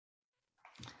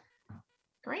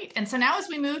Great. And so now as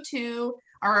we move to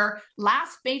our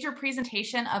last major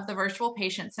presentation of the Virtual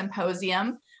Patient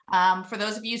Symposium, for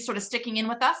those of you sort of sticking in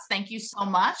with us, thank you so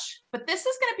much. But this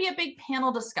is going to be a big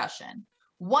panel discussion.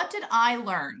 What did I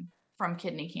learn from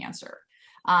kidney cancer?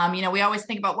 We always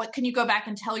think about what can you go back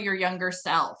and tell your younger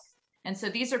self? And so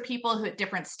these are people who at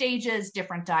different stages,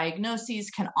 different diagnoses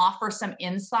can offer some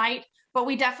insight, but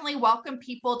we definitely welcome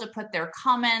people to put their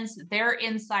comments, their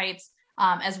insights,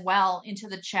 as well into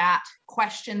the chat,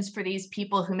 questions for these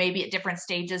people who may be at different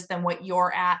stages than what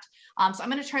you're at. So I'm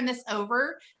going to turn this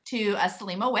over to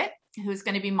Salima Witt, who's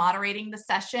going to be moderating the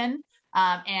session.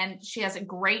 And she has a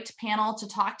great panel to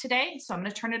talk today. So I'm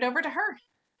going to turn it over to her.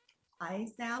 Hi,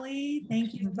 Sally.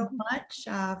 Thank you so much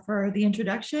for the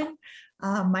introduction.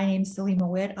 My name is Salima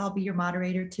Witt. I'll be your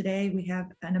moderator today. We have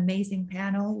an amazing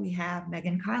panel. We have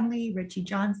Megan Conley, Richie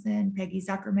Johnson, Peggy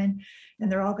Zuckerman,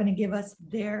 and they're all going to give us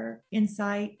their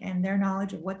insight and their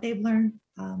knowledge of what they've learned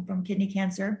from kidney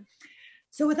cancer.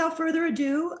 So without further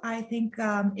ado, I think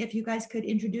if you guys could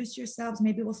introduce yourselves,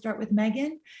 maybe we'll start with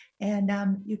Megan,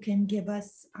 and you can give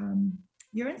us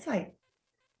your insight.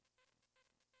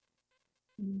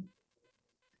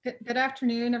 Good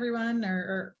afternoon, everyone,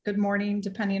 or good morning,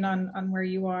 depending on where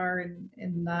you are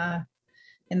in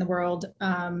the world,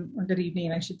 or good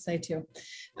evening, I should say too.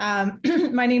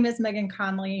 My name is Megan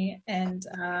Conley, and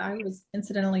I was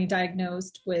incidentally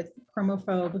diagnosed with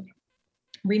chromophobe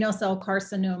renal cell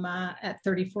carcinoma at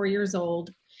 34 years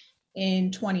old in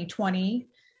 2020.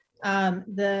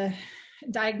 The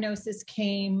diagnosis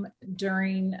came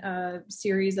during a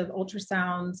series of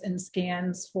ultrasounds and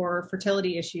scans for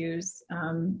fertility issues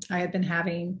I had been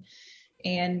having.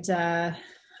 And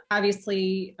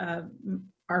obviously,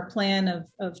 our plan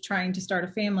of trying to start a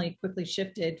family quickly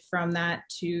shifted from that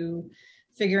to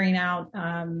figuring out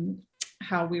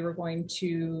how we were going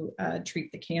to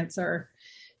treat the cancer.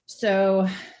 So,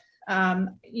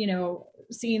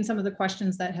 seeing some of the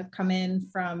questions that have come in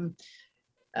from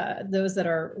those that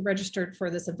are registered for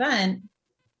this event,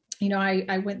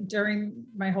 I went during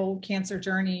my whole cancer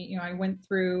journey, I went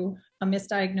through a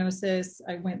misdiagnosis.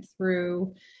 I went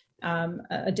through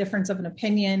a difference of an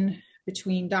opinion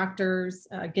between doctors,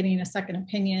 getting a second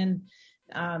opinion,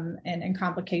 and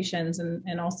complications,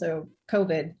 and also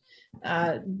COVID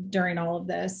during all of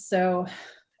this. So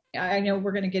I know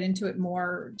we're going to get into it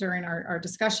more during our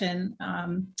discussion.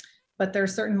 But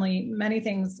there's certainly many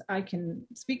things I can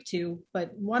speak to,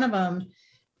 but one of them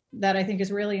that I think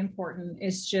is really important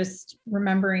is just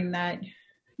remembering that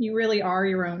you really are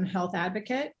your own health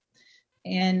advocate.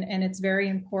 And it's very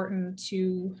important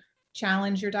to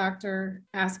challenge your doctor,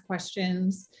 ask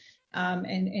questions,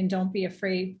 and don't be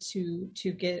afraid to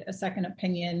get a second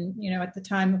opinion. At the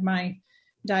time of my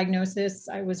diagnosis,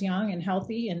 I was young and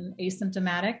healthy and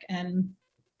asymptomatic, and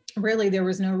really there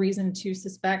was no reason to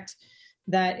suspect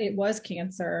that it was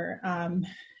cancer.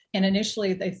 And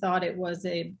initially they thought it was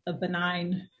a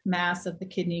benign mass of the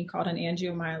kidney called an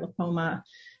angiomyolipoma.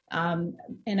 And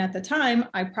at the time,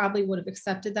 I probably would have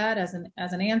accepted that as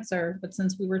an answer. But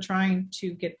since we were trying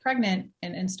to get pregnant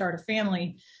and start a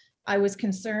family, I was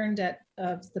concerned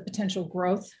of the potential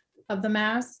growth of the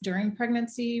mass during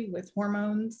pregnancy with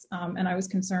hormones. And I was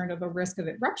concerned of a risk of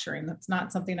it rupturing. That's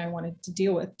not something I wanted to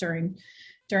deal with during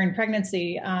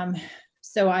pregnancy.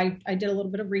 So I did a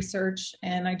little bit of research,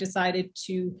 and I decided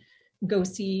to go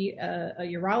see a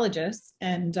urologist.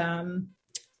 And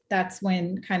that's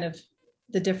when kind of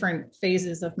the different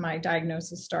phases of my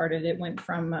diagnosis started. It went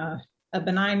from a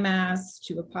benign mass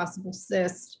to a possible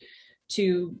cyst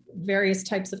to various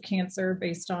types of cancer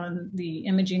based on the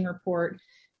imaging report.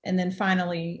 And then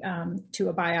finally to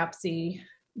a biopsy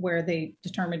where they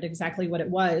determined exactly what it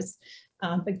was.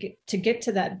 But to get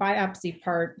to that biopsy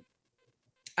part,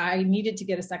 I needed to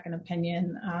get a second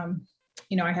opinion.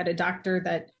 I had a doctor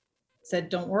that said,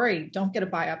 don't worry, don't get a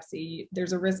biopsy.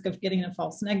 There's a risk of getting a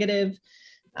false negative.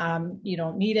 You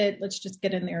don't need it. Let's just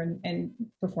get in there and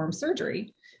perform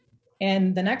surgery.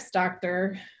 And the next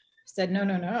doctor said,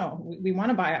 no, we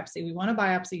want a biopsy. We want a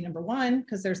biopsy, number one,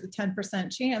 because there's a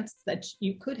 10% chance that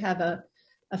you could have a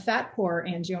fat core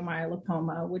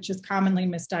angiomyolipoma, which is commonly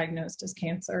misdiagnosed as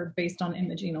cancer based on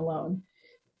imaging alone.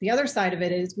 The other side of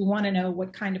it is we want to know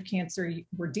what kind of cancer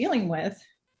we're dealing with,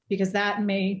 because that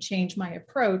may change my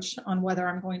approach on whether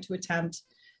I'm going to attempt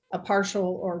a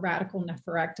partial or radical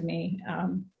nephrectomy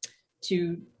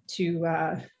to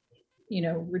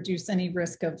reduce any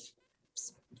risk of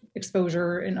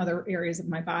exposure in other areas of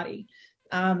my body.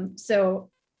 So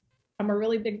I'm a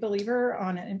really big believer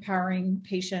on empowering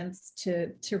patients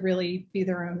to really be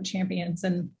their own champions,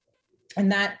 and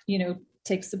that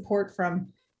takes support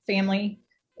from family,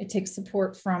 It takes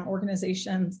support from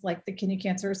organizations like the Kidney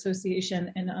Cancer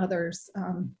Association and others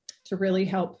to really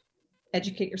help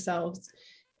educate yourselves,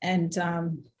 and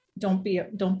don't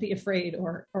be afraid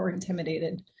or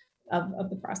intimidated of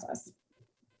the process.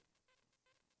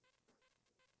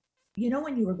 You know,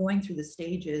 when you were going through the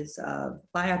stages of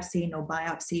biopsy, no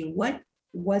biopsy, what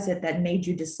was it that made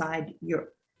you decide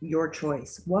your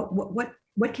choice?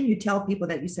 What can you tell people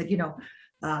that you said, you know,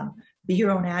 be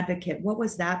your own advocate? What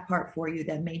was that part for you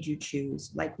that made you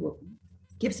choose? Like,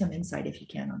 give some insight if you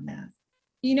can on that.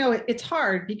 You know, it's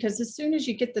hard because as soon as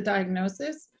you get the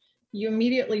diagnosis, you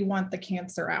immediately want the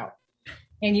cancer out,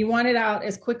 and you want it out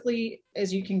as quickly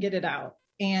as you can get it out.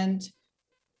 And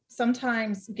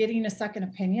sometimes getting a second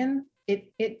opinion,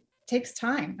 it takes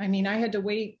time. I mean, I had to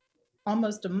wait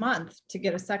almost a month to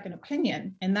get a second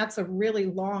opinion, and that's a really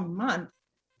long month.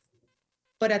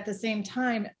 But at the same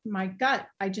time, my gut,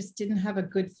 I just didn't have a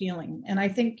good feeling. And I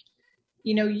think,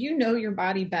 you know your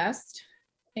body best,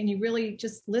 and you really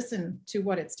just listen to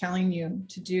what it's telling you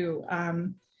to do.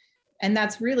 And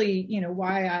that's really, you know,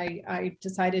 why I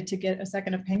decided to get a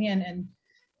second opinion. And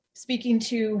speaking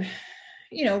to,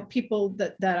 you know, people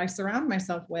that I surround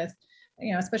myself with,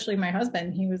 you know, especially my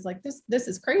husband, he was like, this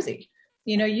is crazy.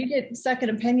 You know, you get second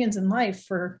opinions in life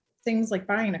for things like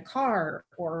buying a car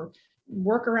or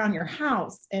work around your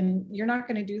house, and you're not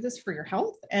going to do this for your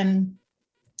health. And,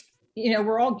 you know,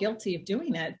 we're all guilty of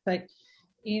doing it, but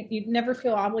you never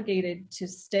feel obligated to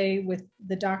stay with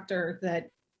the doctor that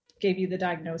gave you the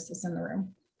diagnosis in the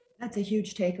room. That's a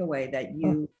huge takeaway, that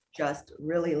you just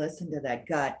really listened to that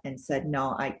gut and said,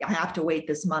 no, I have to wait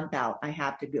this month out. I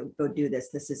have to go do this.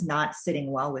 This is not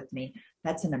sitting well with me.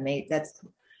 That's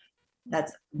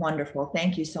that's wonderful.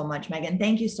 Thank you so much, Megan.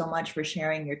 Thank you so much for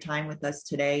sharing your time with us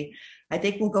today. I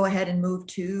think we'll go ahead and move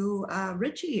to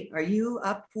Richie. Are you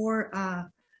up for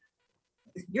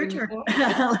your turn?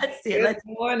 Let's see. Good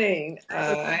morning.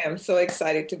 I am so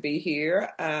excited to be here.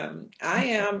 I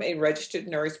am a registered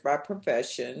nurse by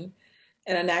profession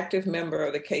and an active member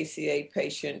of the KCA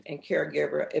Patient and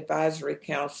Caregiver Advisory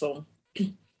Council,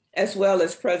 as well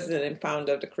as president and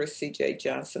founder of the Chris C.J.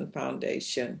 Johnson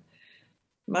Foundation.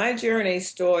 My journey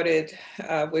started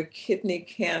with kidney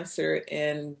cancer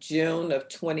in June of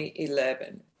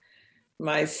 2011.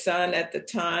 My son at the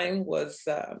time was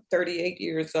 38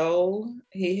 years old.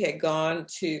 He had gone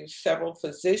to several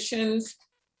physicians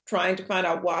trying to find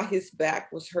out why his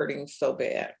back was hurting so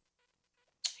bad.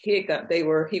 He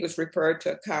was referred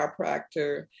to a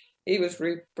chiropractor. He was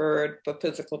referred for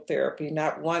physical therapy.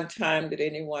 Not one time did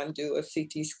anyone do a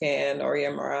CT scan or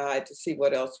MRI to see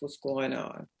what else was going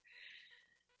on.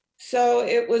 So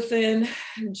it was in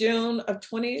June of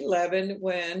 2011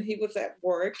 when he was at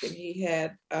work and he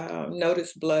had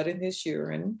noticed blood in his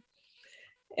urine.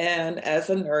 And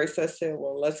as a nurse, I said,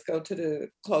 well, let's go to the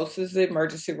closest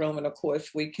emergency room. And of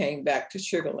course, we came back to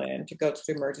Sugar Land to go to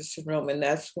the emergency room. And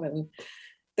that's when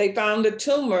they found a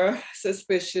tumor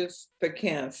suspicious for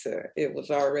cancer. It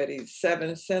was already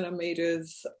 7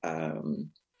 centimeters.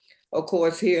 Of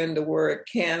course, hearing the word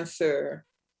cancer,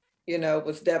 you know,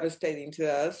 was devastating to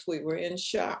us. We were in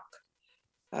shock,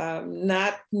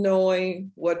 not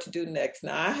knowing what to do next.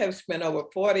 Now, I have spent over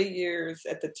 40 years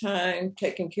at the time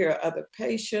taking care of other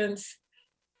patients,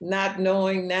 not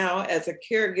knowing now as a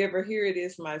caregiver, here it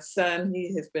is, my son,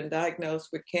 he has been diagnosed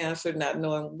with cancer, not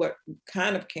knowing what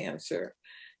kind of cancer.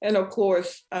 And of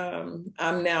course,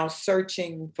 I'm now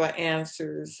searching for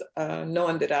answers,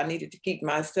 knowing that I needed to keep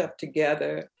myself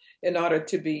together in order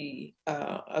to be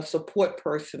a support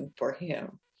person for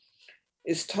him.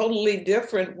 It's totally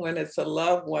different when it's a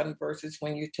loved one versus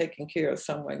when you're taking care of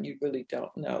someone you really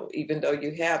don't know. Even though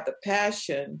you have the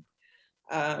passion,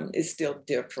 it's still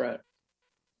different.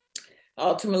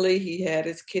 Ultimately, he had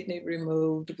his kidney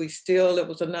removed. It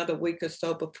was another week or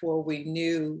so before we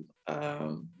knew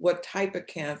what type of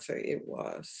cancer it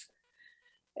was.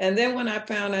 And then when I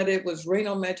found out it was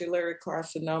renal medullary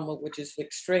carcinoma, which is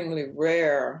extremely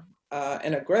rare,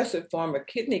 an aggressive form of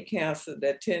kidney cancer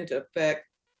that tend to affect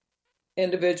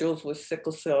individuals with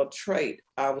sickle cell trait,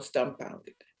 I was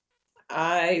dumbfounded.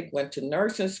 I went to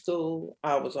nursing school.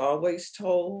 I was always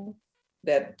told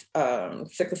that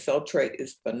sickle cell trait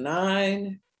is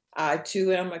benign. I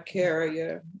too am a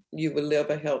carrier. You will live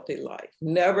a healthy life.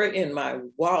 Never in my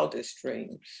wildest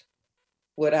dreams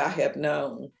would I have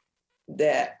known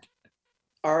that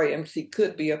RMC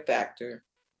could be a factor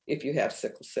if you have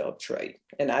sickle cell trait.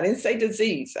 And I didn't say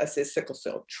disease, I said sickle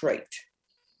cell trait.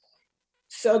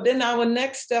 So then our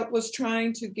next step was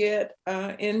trying to get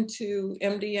into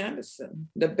MD Anderson.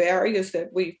 The barriers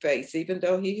that we face, even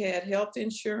though he had health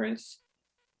insurance,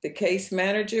 The case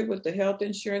manager with the health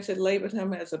insurance had labeled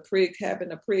him as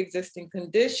having a pre-existing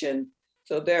condition.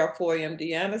 So therefore,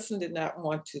 MD Anderson did not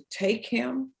want to take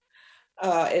him,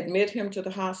 admit him to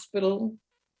the hospital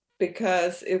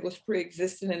because it was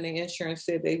pre-existing and the insurance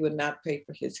said they would not pay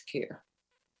for his care.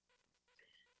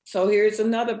 So here's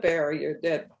another barrier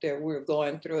that we're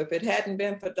going through. If it hadn't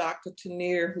been for Dr.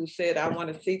 Tenier, who said, I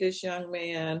want to see this young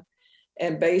man,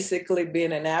 and basically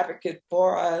being an advocate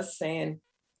for us, saying,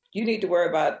 you need to worry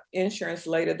about insurance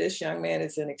later. This young man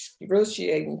is in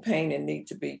excruciating pain and needs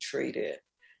to be treated.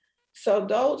 So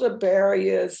those are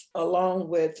barriers, along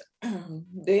with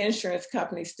the insurance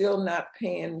company still not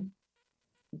paying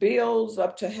bills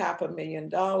up to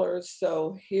 $500,000.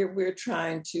 So here we're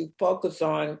trying to focus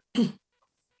on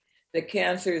the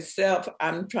cancer itself.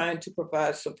 I'm trying to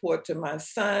provide support to my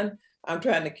son. I'm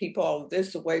trying to keep all of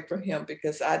this away from him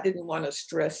because I didn't want to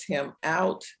stress him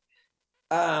out.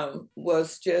 It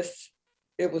was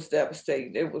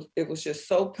devastating. It was just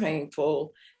so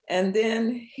painful. And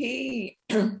then he,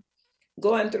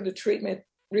 going through the treatment,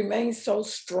 remained so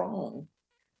strong.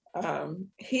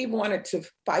 He wanted to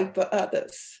fight for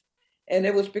others. And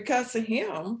it was because of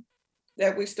him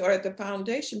that we started the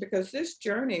foundation, because this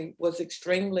journey was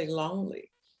extremely lonely.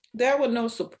 There were no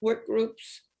support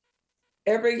groups.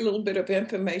 Every little bit of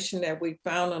information that we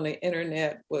found on the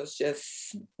internet was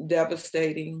just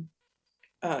devastating.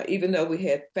 Even though we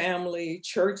had family,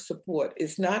 church support,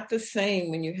 it's not the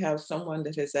same when you have someone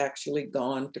that has actually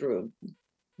gone through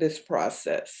this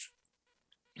process.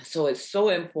 So it's so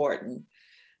important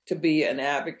to be an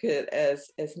advocate, as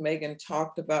Megan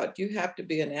talked about. You have to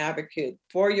be an advocate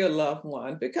for your loved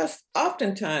one, because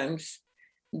oftentimes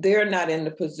they're not in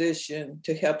the position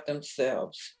to help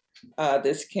themselves.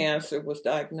 This cancer was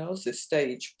diagnosed at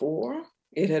stage 4.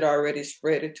 It had already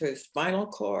spread into his spinal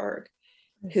cord,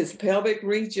 his pelvic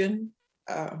region.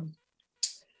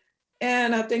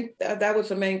 And I think that was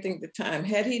the main thing at the time.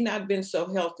 Had he not been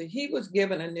so healthy, he was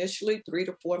given initially 3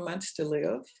 to 4 months to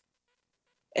live,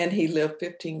 and he lived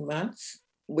 15 months.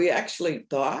 We actually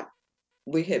thought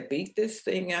we had beat this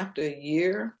thing after a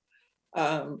year,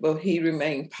 but he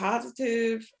remained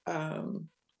positive. And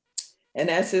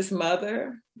as his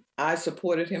mother, I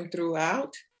supported him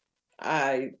throughout.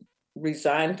 I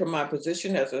resigned from my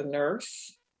position as a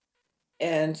nurse,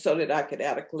 and so that I could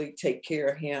adequately take care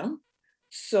of him.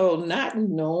 So not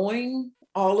knowing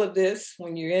all of this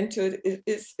when you're into it,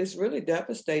 it's really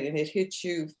devastating. It hits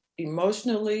you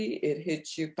emotionally, it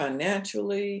hits you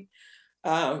financially.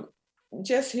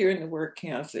 Just hearing the word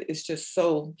cancer is just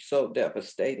so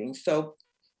devastating. So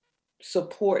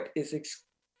support is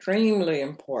extremely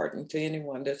important to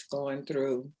anyone that's going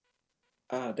through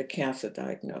the cancer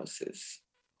diagnosis.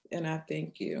 And I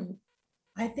thank you.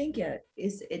 I think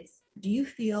it's, do you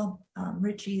feel,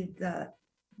 Richie,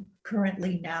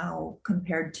 currently now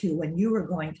compared to when you were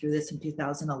going through this in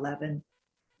 2011,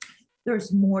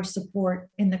 there's more support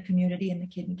in the community, in the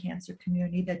kidney cancer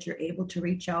community, that you're able to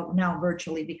reach out now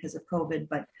virtually because of COVID,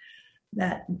 but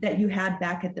that you had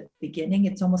back at the beginning?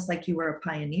 It's almost like you were a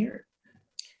pioneer.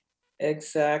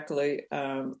 Exactly.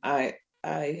 I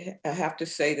have to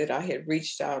say that I had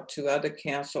reached out to other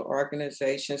cancer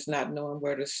organizations, not knowing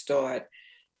where to start,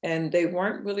 and they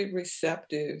weren't really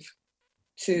receptive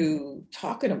to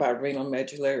talking about renal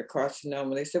medullary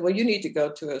carcinoma. They said, well, you need to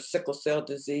go to a sickle cell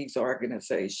disease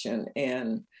organization.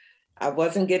 And I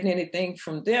wasn't getting anything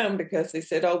from them because they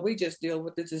said, oh, we just deal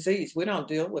with the disease. We don't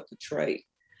deal with the trait.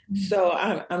 Mm-hmm. So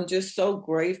I'm just so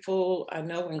grateful. I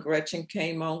know when Gretchen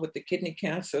came on with the Kidney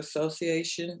Cancer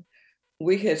Association,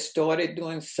 we had started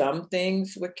doing some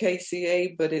things with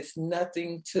KCA, but it's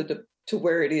nothing to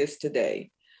where it is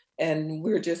today. And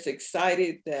we're just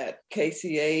excited that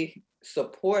KCA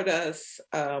support us,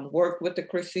 work with the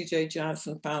Chris C.J.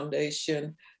 Johnson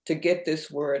Foundation to get this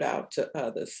word out to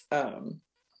others.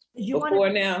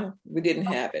 Before now, we didn't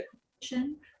have it.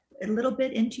 A little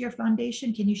bit into your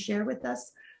foundation. Can you share with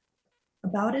us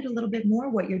about it a little bit more,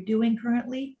 what you're doing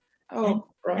currently? Oh,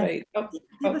 right. Okay.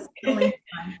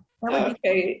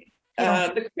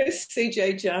 The Chris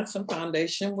C.J. Johnson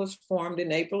Foundation was formed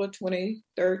in April of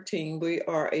 2013. We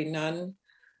are a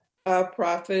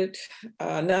non-profit,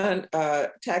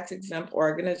 non-tax-exempt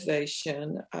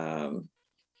organization.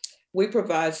 We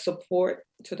provide support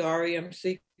to the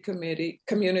REMC community.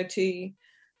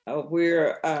 We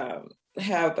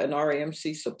have an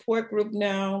REMC support group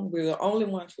now. We're the only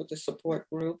ones with a support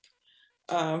group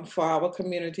for our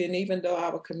community. And even though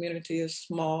our community is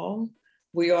small,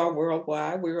 we are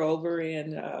worldwide. We're over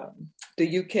in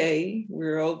the UK.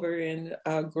 We're over in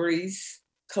Greece,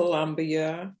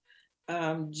 Colombia,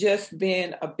 just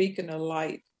being a beacon of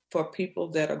light for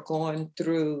people that are going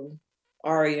through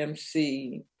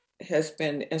REMC has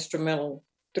been instrumental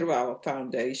through our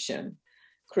foundation.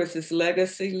 Chris's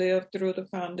legacy lived through the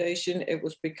foundation. It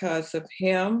was because of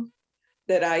him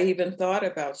that I even thought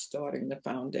about starting the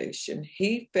foundation.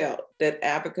 He felt that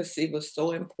advocacy was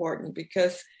so important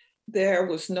because there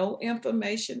was no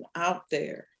information out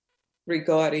there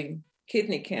regarding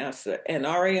kidney cancer, and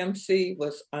REMC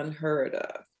was unheard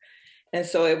of. And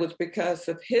so it was because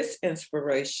of his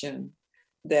inspiration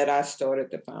that I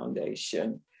started the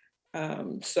foundation.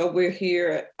 So we're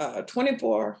here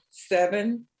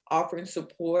 24/7 offering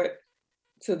support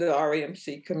to the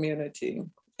REMC community.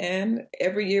 And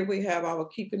every year we have our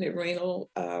Keeping It Renal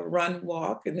Run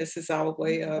Walk, and this is our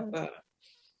way of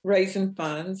raising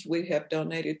funds. We have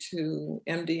donated to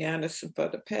MD Anderson for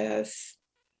the past,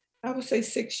 I would say,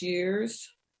 6 years,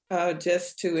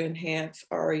 just to enhance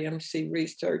REMC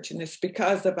research. And it's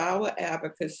because of our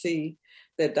advocacy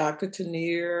that Dr.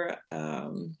 Tanier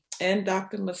and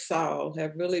Dr. Masal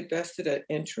have really vested an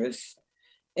interest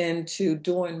into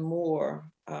doing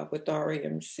more with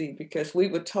REMC, because we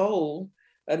were told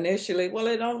initially, well,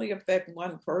 it only affects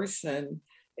one person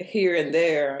here and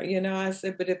there. You know, I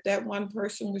said, but if that one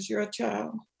person was your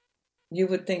child, you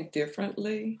would think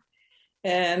differently.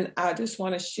 And I just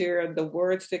want to share the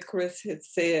words that Chris had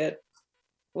said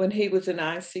when he was in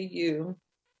ICU.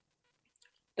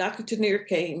 Dr. Tanier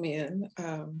came in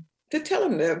to tell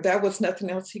him that there was nothing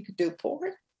else he could do for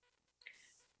him.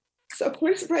 So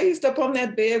Chris raised up on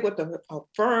that bed with a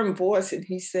firm voice, and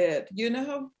he said, you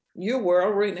know, you're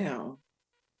world renowned.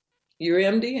 You're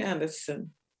MD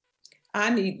Anderson.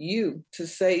 I need you to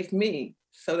save me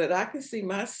so that I can see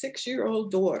my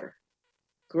 6-year-old daughter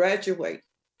graduate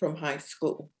from high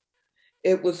school.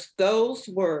 It was those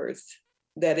words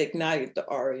that ignited the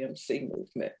REMC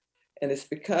movement. And it's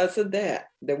because of that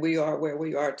that we are where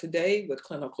we are today with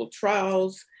clinical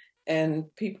trials, and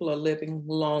people are living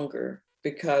longer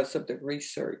because of the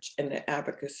research and the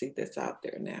advocacy that's out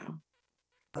there now.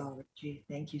 Oh, Richie,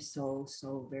 thank you so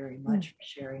very much for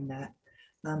sharing that.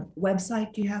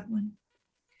 Website, do you have one?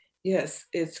 Yes,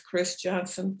 it's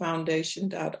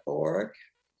chrisjohnsonfoundation.org.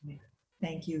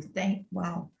 Thank you.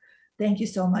 Wow. Thank you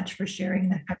so much for sharing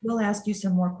that. I will ask you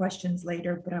some more questions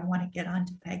later, but I want to get on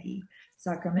to Peggy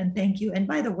Zuckerman. Thank you. And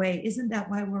by the way, isn't that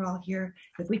why we're all here?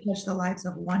 If we touch the lives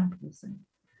of one person,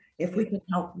 if we can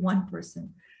help one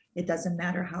person, it doesn't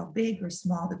matter how big or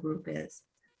small the group is.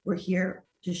 We're here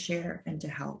to share and to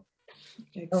help.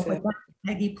 So with that,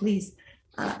 Peggy, please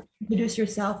introduce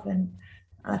yourself, and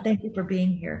thank you for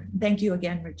being here. Thank you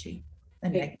again, Richie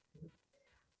and Peggy.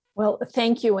 Well,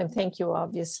 thank you. And thank you,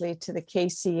 obviously, to the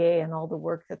KCA and all the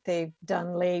work that they've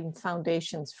done, laying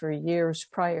foundations for years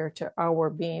prior to our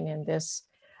being in this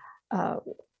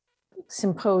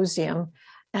symposium,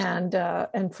 and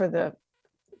for the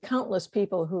countless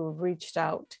people who have reached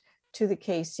out to the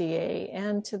KCA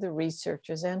and to the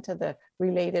researchers and to the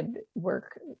related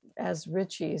work as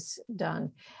Richie's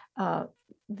done.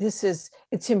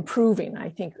 It's improving, I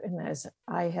think, and as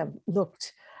I have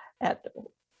looked at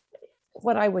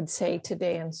what I would say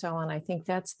today and so on, I think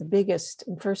that's the biggest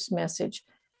and first message.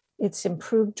 It's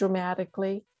improved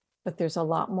dramatically, but there's a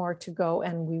lot more to go,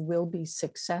 and we will be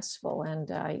successful. And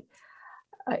I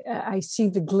see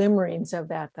the glimmerings of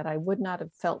that I would not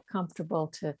have felt comfortable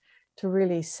to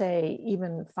really say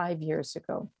even 5 years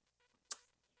ago.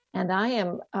 And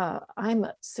I'm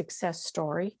a success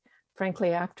story,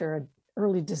 frankly, after an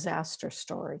early disaster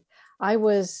story. I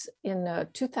was in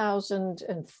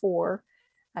 2004,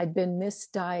 I'd been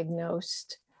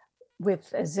misdiagnosed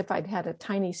with, as if I'd had a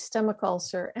tiny stomach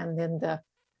ulcer, and then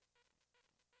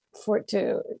for it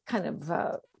to kind of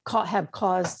have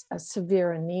caused a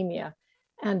severe anemia.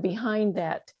 And behind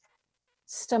that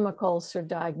stomach ulcer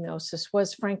diagnosis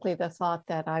was, frankly, the thought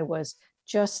that I was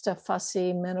just a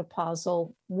fussy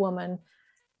menopausal woman,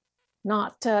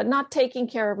 not taking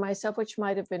care of myself, which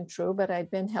might have been true, but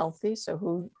I'd been healthy, so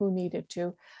who needed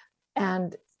to?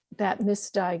 And that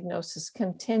misdiagnosis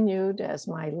continued as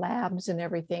my labs and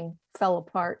everything fell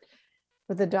apart.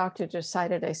 But the doctor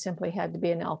decided I simply had to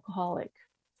be an alcoholic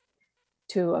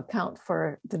to account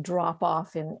for the drop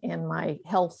off in my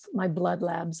health, my blood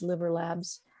labs, liver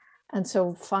labs. And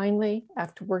so finally,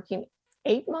 after working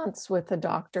 8 months with a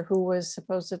doctor who was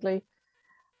supposedly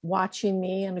watching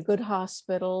me in a good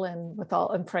hospital,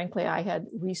 and frankly, I had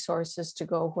resources to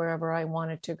go wherever I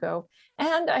wanted to go.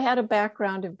 And I had a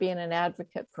background of being an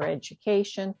advocate for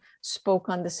education, spoke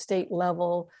on the state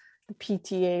level. The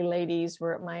PTA ladies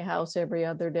were at my house every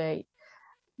other day,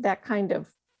 that kind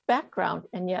of background.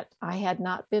 And yet I had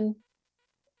not been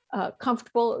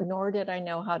comfortable, nor did I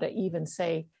know how to even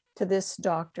say to this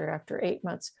doctor after 8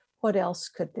 months, what else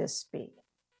could this be?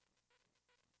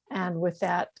 And with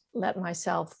that, let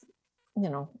myself,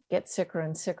 get sicker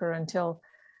and sicker until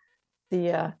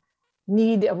the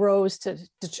need arose to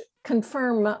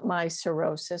confirm my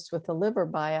cirrhosis with a liver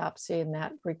biopsy, and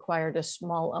that required a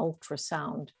small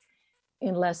ultrasound.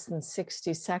 In less than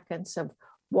 60 seconds of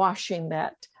washing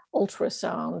that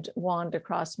ultrasound wand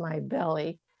across my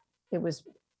belly, it was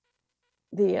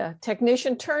the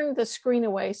technician turned the screen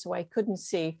away so I couldn't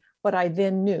see, but I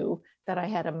then knew that I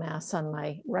had a mass on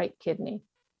my right kidney.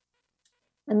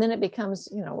 And then it becomes,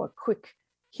 a quick,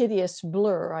 hideous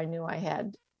blur. I knew I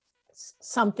had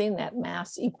something, that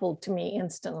mass equaled to me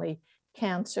instantly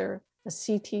cancer, a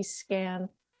CT scan,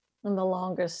 and the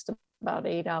longest about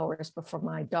 8 hours before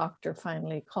my doctor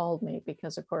finally called me,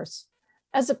 because of course,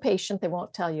 as a patient, they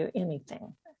won't tell you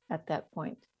anything at that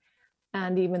point.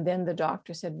 And even then the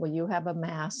doctor said, well, you have a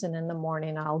mass, and in the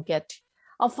morning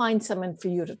I'll find someone for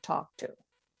you to talk to.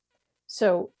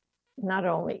 So not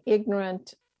only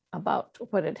ignorant about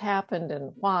what had happened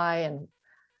and why, and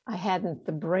I hadn't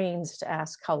the brains to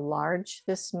ask how large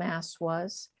this mass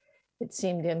was. It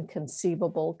seemed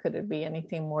inconceivable. Could it be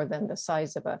anything more than the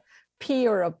size of a pea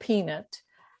or a peanut?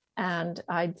 And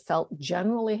I felt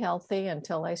generally healthy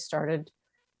until I started,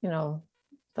 the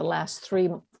last 3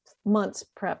 months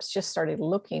perhaps just started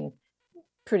looking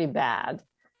pretty bad,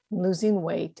 losing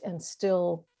weight, and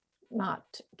still not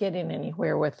getting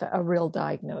anywhere with a real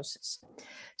diagnosis.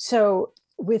 So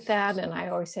with that, and I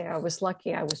always say I was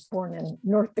lucky, I was born in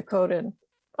North Dakota, and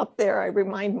up there I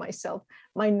remind myself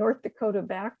my North Dakota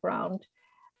background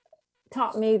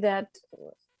taught me that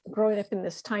growing up in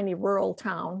this tiny rural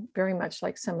town, very much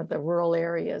like some of the rural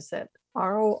areas that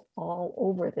are all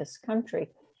over this country,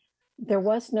 there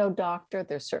was no doctor,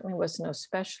 there certainly was no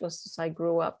specialist as I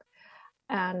grew up.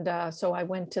 And so I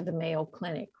went to the Mayo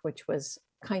Clinic, which was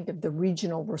kind of the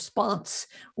regional response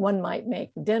one might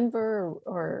make. Denver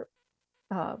or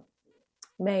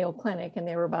Mayo Clinic, and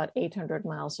they were about 800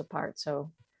 miles apart.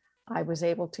 So I was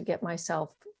able to get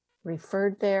myself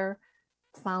referred there,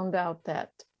 found out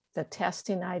that the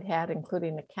testing I'd had,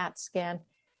 including a CAT scan,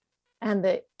 and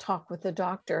the talk with the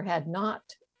doctor had not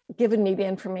given me the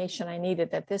information I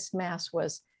needed, that this mass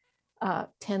was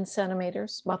 10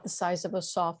 centimeters, about the size of a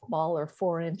softball, or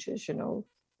 4 inches,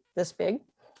 this big,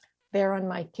 there on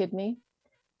my kidney.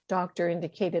 Doctor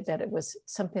indicated that it was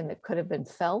something that could have been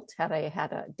felt had I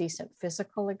had a decent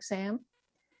physical exam.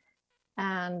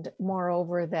 And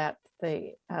moreover, that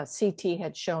the CT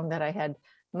had shown that I had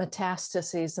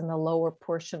metastases in the lower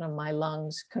portion of my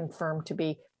lungs, confirmed to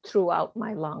be throughout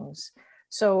my lungs.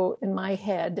 So in my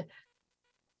head,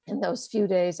 in those few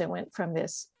days, I went from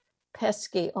this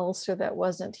pesky ulcer that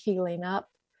wasn't healing up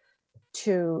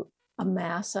to a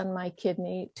mass on my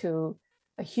kidney, to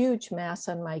a huge mass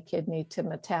on my kidney, to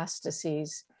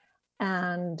metastases.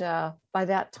 And by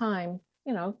that time,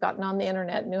 gotten on the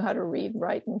internet, knew how to read,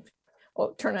 write, and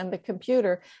turn on the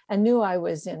computer, and knew I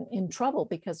was in trouble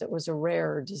because it was a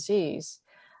rare disease.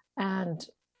 And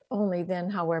only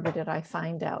then, however, did I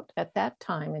find out at that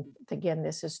time, and again,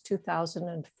 this is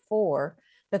 2004,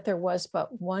 that there was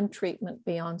but one treatment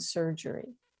beyond surgery.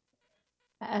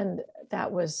 And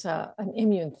that was an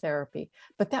immune therapy.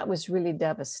 But that was really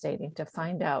devastating to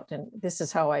find out. And this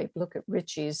is how I look at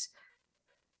Richie's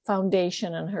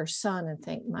foundation and her son and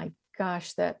think, my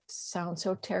gosh, that sounds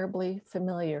so terribly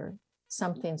familiar.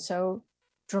 Something so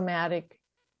dramatic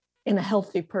in a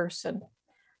healthy person.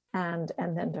 And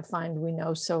then to find we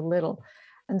know so little.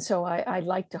 And so I'd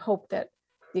like to hope that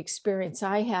the experience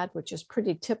I had, which is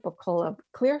pretty typical of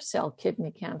clear cell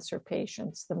kidney cancer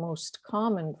patients, the most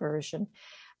common version,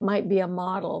 might be a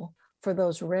model for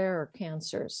those rarer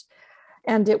cancers.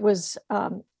 And it was,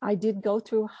 I did go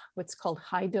through what's called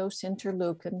high dose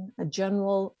interleukin, a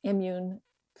general immune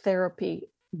therapy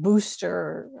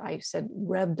booster. I said,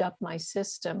 revved up my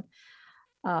system,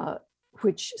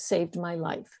 which saved my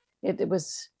life. It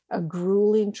was a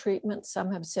grueling treatment.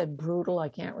 Some have said brutal. I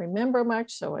can't remember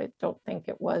much, so I don't think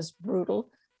it was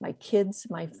brutal. My kids,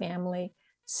 my family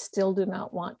still do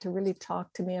not want to really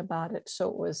talk to me about it. So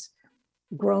it was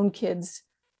grown kids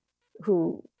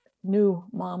who knew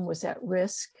mom was at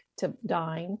risk to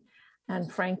dying.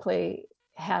 And frankly,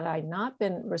 had I not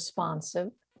been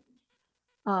responsive,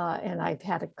 and I've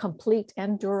had a complete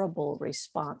and durable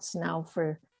response now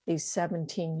for these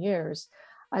 17 years,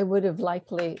 I would have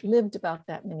likely lived about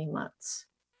that many months.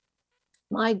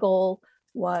 My goal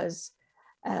was,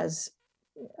 as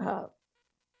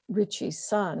Richie's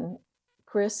son,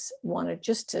 Chris, wanted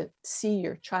just to see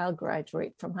your child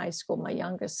graduate from high school. My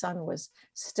youngest son was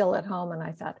still at home, and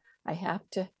I thought, I have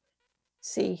to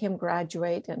see him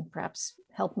graduate and perhaps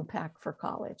help him pack for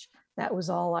college. That was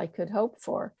all I could hope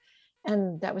for.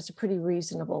 And that was a pretty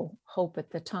reasonable hope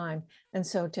at the time. And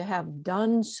so to have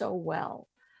done so well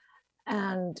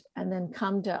and then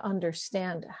come to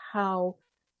understand how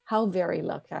very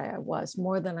lucky I was,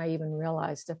 more than I even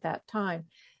realized at that time,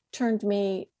 turned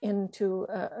me into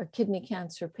a kidney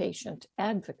cancer patient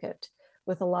advocate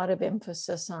with a lot of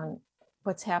emphasis on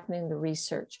what's happening in the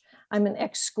research. I'm an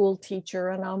ex-school teacher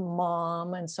and a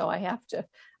mom, and so I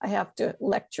have to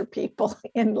lecture people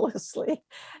endlessly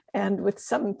and with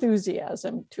some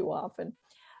enthusiasm too often.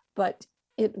 But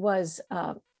it was,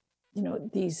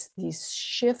 these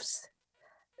shifts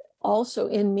also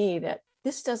in me that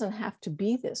this doesn't have to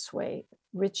be this way.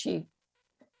 Richie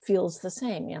feels the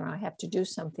same, I have to do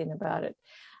something about it.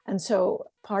 And so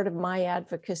part of my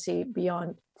advocacy,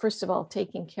 beyond, first of all,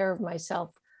 taking care of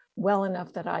myself well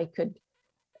enough that I could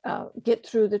get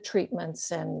through the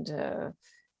treatments and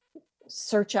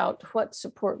search out what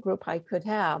support group I could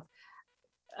have,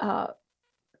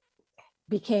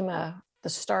 became the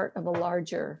start of a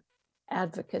larger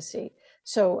advocacy.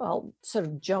 So I'll sort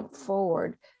of jump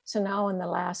forward. So now in the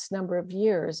last number of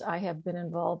years, I have been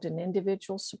involved in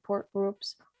individual support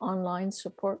groups, online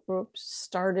support groups,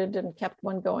 started and kept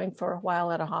one going for a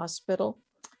while at a hospital,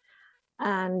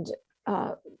 and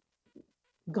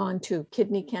gone to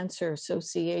Kidney Cancer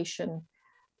Association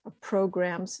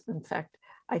programs. In fact,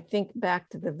 I think back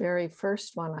to the very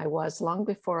first one I was, long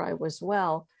before I was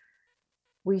well,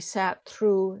 we sat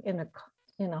through in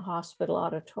a hospital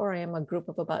auditorium, a group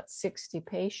of about 60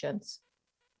 patients.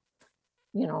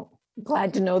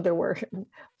 Glad to know there were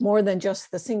more than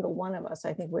just the single one of us.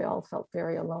 I think we all felt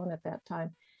very alone at that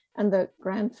time. And the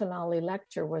grand finale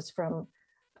lecture was from a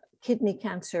kidney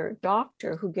cancer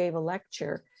doctor who gave a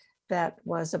lecture that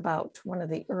was about one of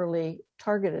the early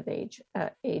targeted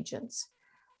agents.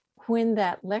 When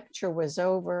that lecture was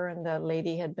over and the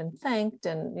lady had been thanked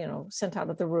and sent out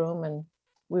of the room, and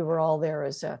we were all there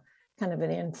as a kind of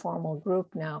an informal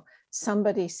group now,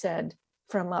 somebody said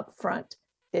from up front,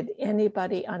 "Did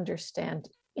anybody understand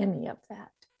any of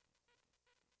that?"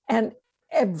 And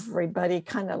everybody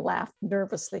kind of laughed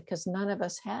nervously because none of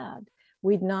us had.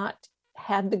 We'd not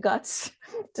had the guts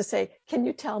to say, "Can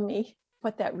you tell me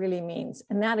what that really means?"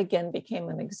 And that again became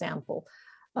an example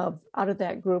of, out of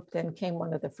that group then came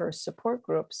one of the first support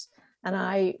groups. And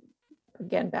I,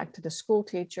 again, back to the school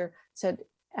teacher, said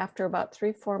after about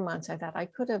 3-4 months, I thought I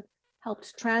could have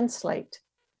helped translate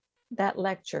that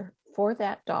lecture for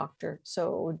that doctor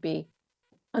so it would be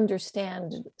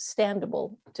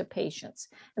understandable to patients.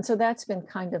 And so that's been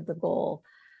kind of the goal.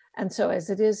 And so as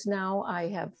it is now,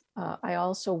 I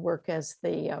also work as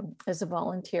a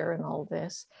volunteer in all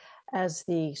this, as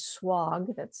the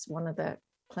SWOG, that's one of the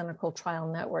clinical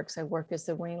trial networks. I work as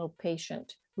the renal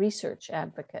patient research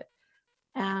advocate.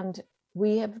 And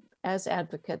we have, as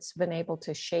advocates, been able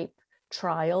to shape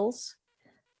trials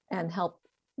and help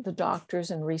the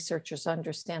doctors and researchers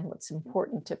understand what's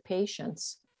important to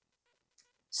patients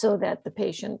so that the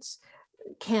patients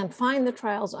can find the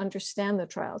trials, understand the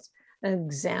trials. An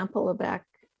example of, back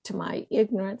to my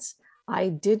ignorance, I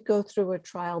did go through a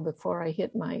trial before I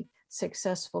hit my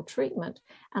successful treatment,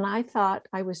 and I thought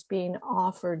I was being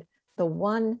offered the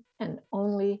one and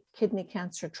only kidney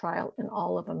cancer trial in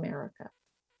all of America.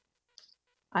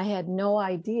 I had no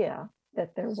idea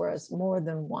that there was more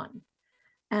than one.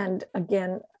 And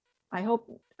again, I hope,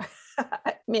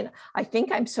 I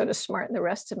think I'm sort of smart in the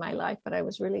rest of my life, but I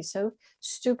was really so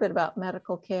stupid about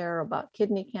medical care, about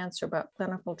kidney cancer, about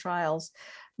clinical trials,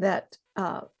 that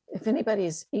if anybody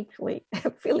is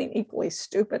feeling equally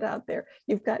stupid out there,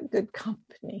 you've got good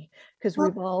company, because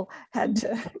we've all had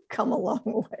to come a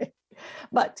long way.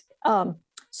 But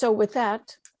so with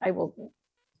that, I will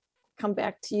come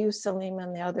back to you, Salim,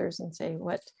 and the others and say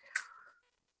what.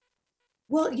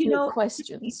 Well,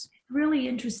 questions. It's really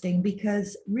interesting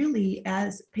because really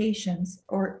as patients,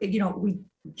 or, we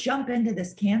jump into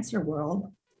this cancer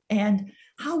world, and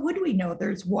how would we know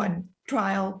there's one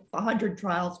trial, 100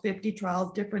 trials, 50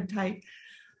 trials, different type?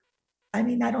 I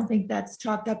don't think that's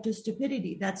chalked up to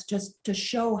stupidity. That's just to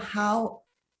show how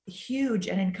huge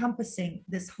and encompassing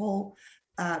this whole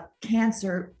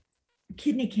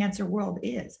kidney cancer world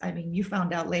is. You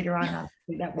found out later on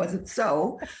that wasn't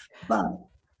so, but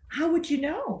how would you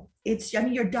know?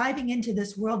 You're diving into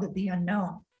this world of the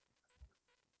unknown,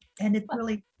 and it's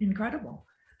really incredible.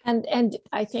 And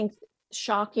I think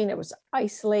shocking, it was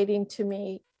isolating to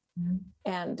me. Mm-hmm.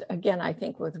 And again, I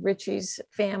think with Richie's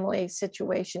family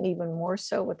situation, even more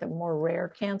so with a more rare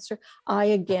cancer, I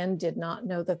again did not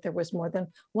know that there was more than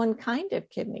one kind of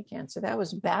kidney cancer. That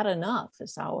was bad enough,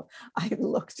 is how I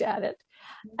looked at it.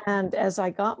 And as I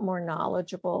got more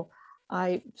knowledgeable,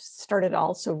 I started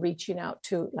also reaching out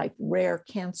to like rare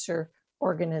cancer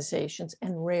organizations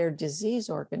and rare disease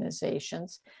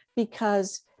organizations,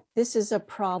 because this is a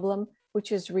problem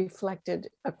which is reflected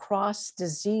across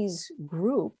disease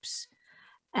groups.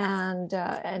 And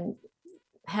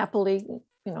happily,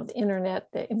 the internet,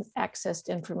 the access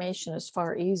to information is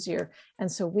far easier.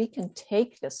 And so we can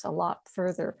take this a lot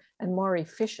further and more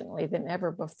efficiently than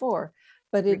ever before.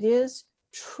 But it is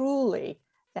truly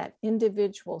that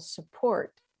individual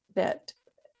support that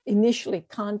initially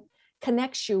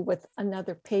connects you with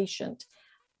another patient,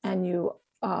 and you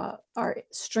are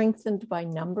strengthened by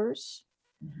numbers,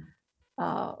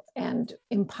 and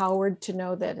empowered to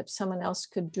know that if someone else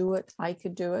could do it, I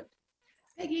could do it.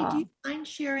 Peggy, do you mind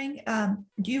sharing,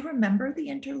 do you remember the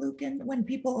interleukin when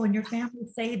people in your family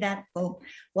say that? Oh,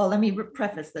 well, let me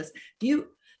preface this.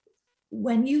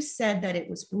 When you said that it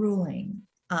was grueling,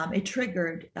 it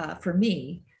triggered for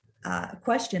me a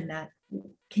question that,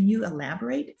 can you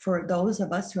elaborate for those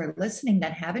of us who are listening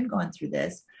that haven't gone through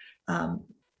this,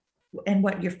 and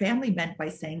what your family meant by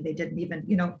saying they didn't even,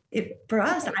 if for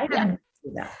us, I haven't gone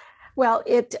through that. Well,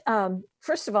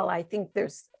 first of all, I think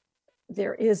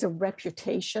there is a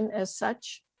reputation as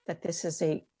such that this is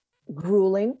a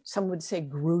grueling, some would say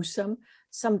gruesome.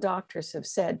 Some doctors have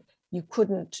said you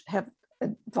couldn't have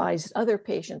advised other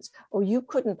patients, or you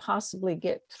couldn't possibly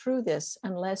get through this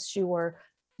unless you were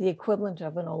the equivalent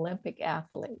of an Olympic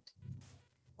athlete,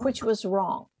 which was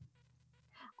wrong.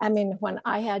 I mean, when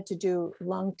I had to do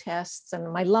lung tests,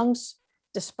 and my lungs,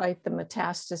 despite the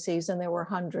metastases, and there were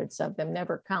hundreds of them,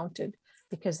 never counted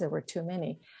because there were too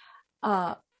many,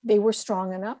 they were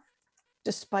strong enough,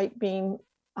 despite being,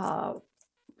 not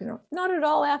at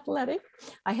all athletic.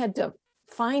 I had to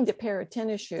find a pair of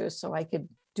tennis shoes so I could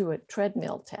do a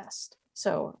treadmill test.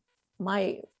 So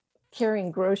my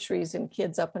carrying groceries and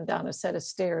kids up and down a set of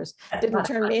stairs didn't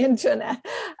turn me into an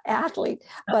athlete.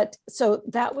 But so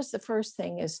that was the first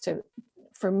thing,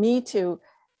 for me to,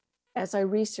 as I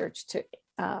researched, to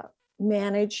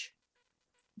manage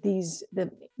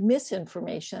the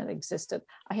misinformation that existed.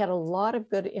 I had a lot of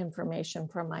good information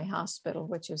from my hospital,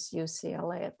 which was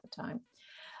UCLA at the time.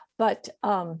 But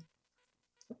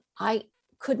I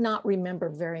could not remember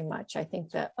very much. I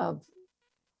think that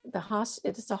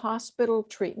it's a hospital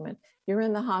treatment. You're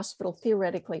in the hospital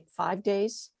theoretically 5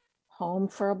 days, home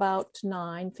for about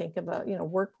 9. Think of a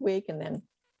work week, and then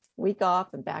week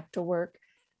off and back to work.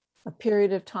 A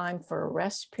period of time for a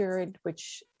rest period,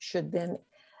 which should then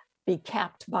be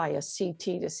capped by a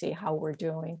CT to see how we're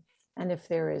doing. And if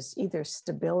there is either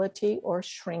stability or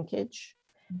shrinkage,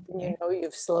 then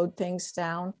you've slowed things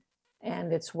down,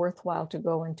 and it's worthwhile to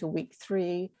go into week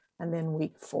 3 and then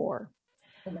week 4.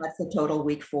 And that's the total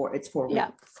week 4. It's 4 weeks.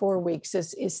 Yeah, 4 weeks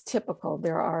is typical.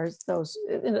 There are those,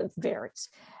 it varies.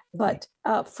 But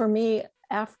for me,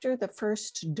 after the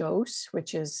first dose,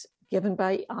 which is given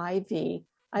by IV,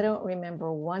 I don't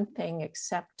remember one thing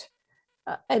except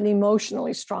an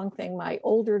emotionally strong thing. My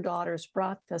older daughters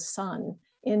brought the son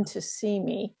in to see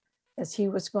me as he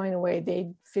was going away.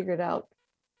 They figured out,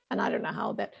 and I don't know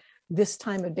how, that this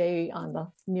time of day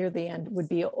near the end would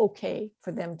be okay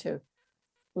for them to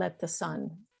let the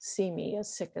son see me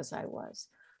as sick as I was.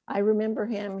 I remember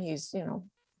him, he's,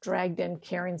 dragged in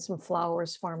carrying some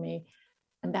flowers for me.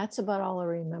 And that's about all I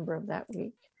remember of that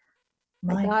week.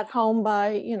 I got home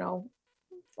by,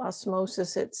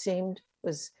 osmosis, it seemed.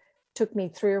 Took me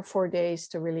 3 or 4 days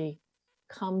to really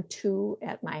come to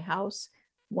at my house.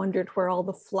 Wondered where all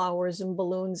the flowers and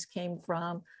balloons came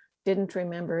from. Didn't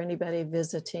remember anybody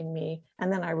visiting me.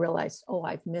 And then I realized,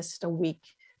 I've missed a week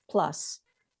plus.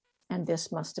 And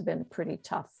this must have been a pretty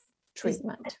tough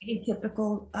treatment.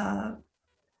 Atypical.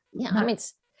 Yeah, I mean,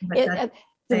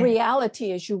 the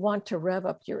reality is you want to rev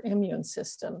up your immune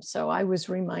system. So I was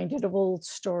reminded of old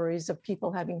stories of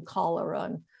people having cholera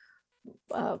and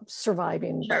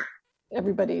surviving, but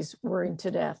everybody's worrying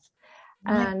to death.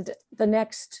 And the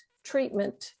next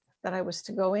treatment that I was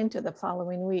to go into the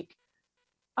following week,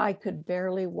 I could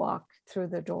barely walk through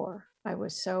the door. I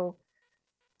was so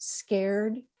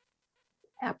scared,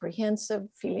 apprehensive,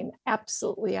 feeling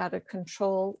absolutely out of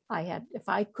control. If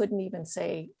I couldn't even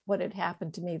say what had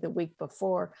happened to me the week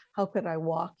before, how could I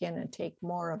walk in and take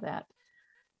more of that?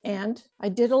 And I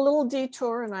did a little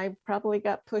detour, and I probably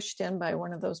got pushed in by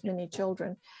one of those mini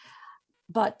children.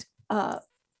 But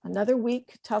another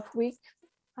week, tough week.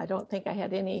 I don't think I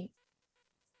had any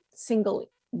single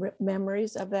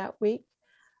memories of that week.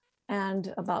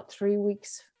 And about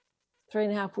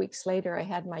 3.5 weeks later, I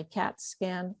had my CAT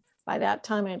scan. By that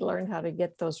time, I'd learned how to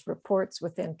get those reports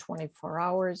within 24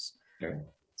 hours. Sure.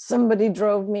 Somebody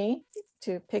drove me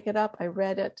to pick it up. I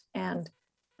read it, and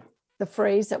the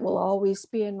phrase that will always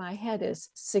be in my head is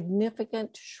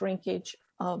significant shrinkage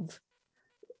of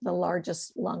the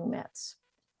largest lung mets.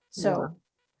 So,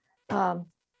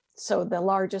 so the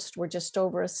largest were just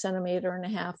over 1.5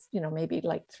 centimeters, maybe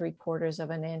like 3/4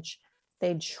 of an inch.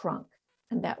 They'd shrunk.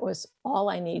 And that was all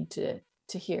I need to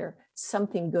hear.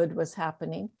 Something good was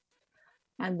happening.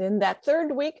 And then that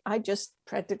 3rd week, I just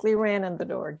practically ran in the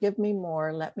door. Give me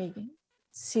more. Let me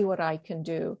see what I can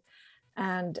do.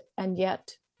 And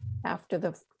yet, after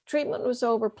the treatment was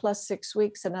over, plus 6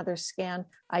 weeks, another scan,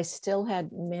 I still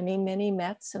had many, many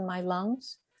mets in my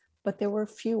lungs, but there were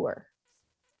fewer.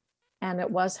 And it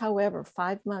was, however,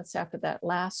 5 months after that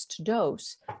last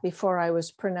dose before I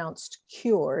was pronounced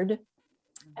cured,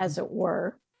 as it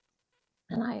were.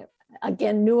 And I,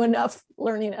 again, knew enough,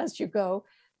 learning as you go,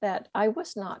 that I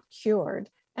was not cured.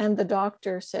 And the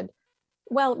doctor said,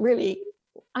 well, really,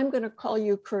 I'm going to call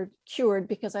you cured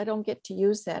because I don't get to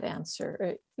use that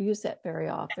use that very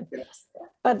often.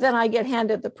 But then I get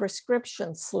handed the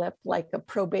prescription slip, like a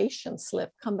probation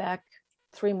slip, come back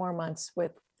 3 more months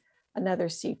with another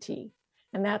CT.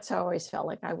 And that's how I always felt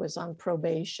like I was on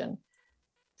probation,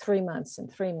 3 months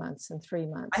and 3 months and 3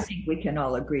 months. I think we can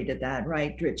all agree to that,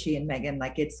 right, Richie and Megan?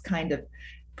 Like, it's kind of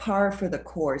par for the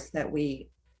course that we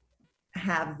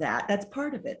have that. That's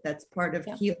part of it. That's part of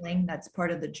healing. That's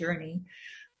part of the journey.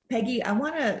 Peggy, I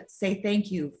want to say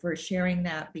thank you for sharing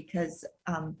that, because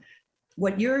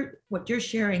what you're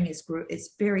sharing is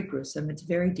very gruesome. It's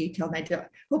very detailed. And I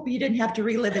hope you didn't have to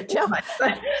relive it too much,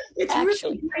 but it's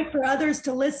really great for others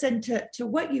to listen to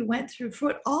what you went through, for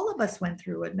what all of us went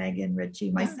through with Megan,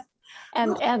 Richie, myself.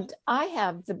 And I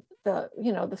have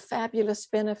the fabulous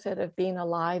benefit of being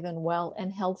alive and well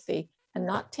and healthy and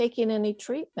not taking any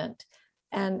treatment.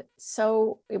 And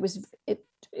so it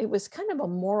was kind of a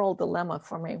moral dilemma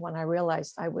for me when I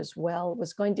realized I was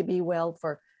going to be well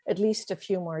for at least a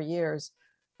few more years.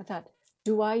 I thought,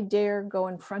 do I dare go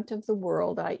in front of the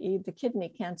world, i.e. the kidney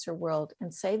cancer world,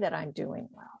 and say that I'm doing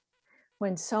well?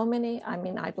 When so many,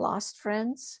 I'd lost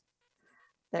friends.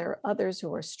 There are others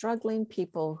who are struggling,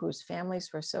 people whose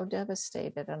families were so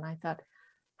devastated. And I thought,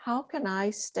 how can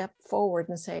I step forward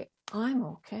and say, I'm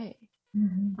okay.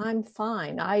 Mm-hmm. I'm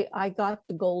fine. I got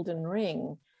the golden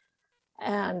ring,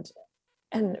 and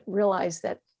realized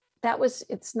that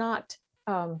it's not,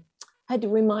 I had to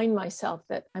remind myself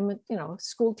that I'm a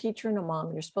school teacher and a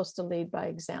mom. You're supposed to lead by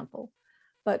example.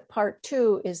 But part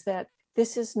 2 is that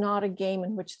this is not a game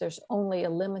in which there's only a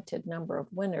limited number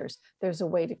of winners. There's a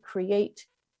way to create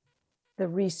the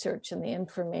research and the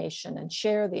information and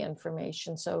share the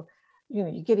information. So,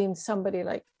 you're getting somebody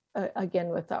like, again,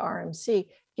 with the RMC,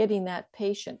 getting that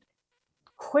patient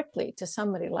quickly to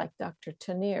somebody like Dr.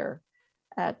 Tanier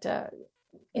at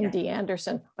MD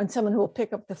Anderson, and someone who will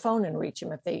pick up the phone and reach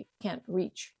him if they can't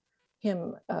reach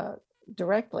him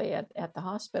directly at the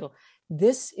hospital.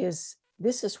 This is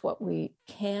what we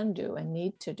can do and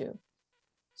need to do.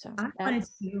 So I wanted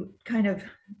to kind of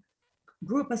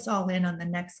group us all in on the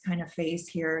next kind of phase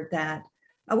here that,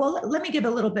 well, let me give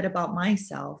a little bit about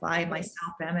myself. I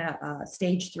myself am a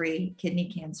stage 3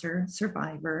 kidney cancer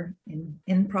survivor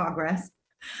in progress.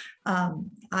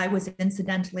 I was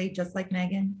incidentally, just like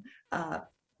Megan,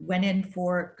 went in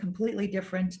for completely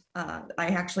different. I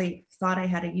actually thought I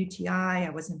had a UTI. I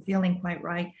wasn't feeling quite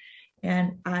right.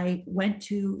 And I went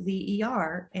to the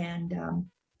ER and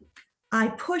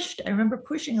I remember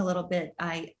pushing a little bit.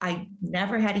 I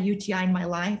never had a UTI in my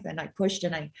life. And I pushed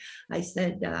and I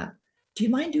said, do you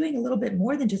mind doing a little bit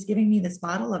more than just giving me this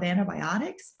bottle of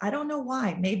antibiotics? I don't know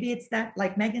why. Maybe it's that,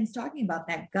 like Megan's talking about,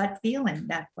 that gut feeling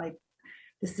that like,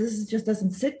 this just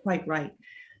doesn't sit quite right.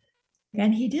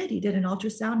 And he did an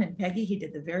ultrasound, and Peggy, he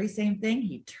did the very same thing.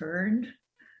 He turned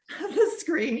the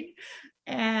screen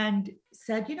and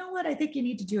said, you know what, I think you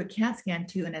need to do a CAT scan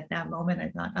too. And at that moment I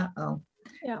thought, uh-oh.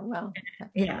 Yeah, well.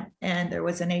 Yeah, and there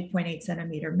was an 8.8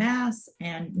 centimeter mass,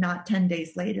 and not 10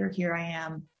 days later, here I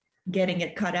am getting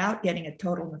it cut out, getting a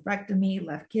total nephrectomy,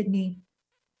 left kidney.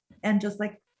 And just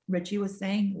like Richie was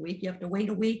saying, you have to wait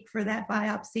a week for that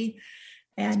biopsy.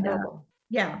 And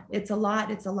yeah, it's a lot.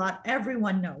 It's a lot.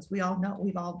 Everyone knows. We all know.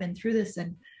 We've all been through this.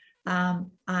 And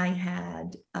I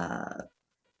had,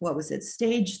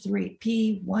 stage 3,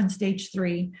 P1 stage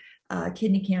 3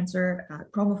 kidney cancer,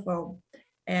 chromophobe,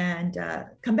 and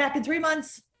come back in 3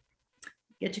 months,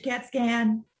 get your CAT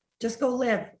scan, just go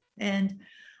live. And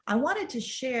I wanted to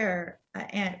share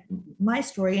my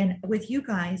story and with you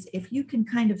guys, if you can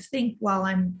kind of think while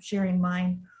I'm sharing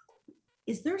mine,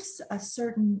 is there a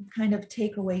certain kind of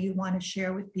takeaway you want to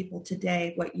share with people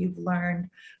today, what you've learned?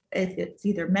 If it's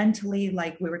either mentally,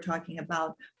 like we were talking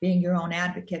about being your own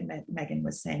advocate, Megan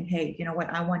was saying, hey, you know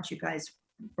what, I want you guys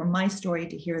from my story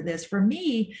to hear this. For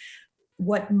me,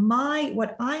 what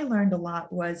I learned a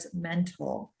lot was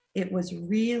mental. It was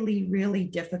really, really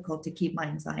difficult to keep my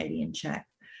anxiety in check.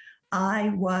 I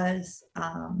was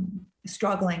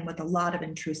struggling with a lot of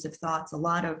intrusive thoughts, a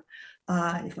lot of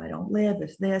if I don't live,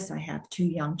 if this, I have 2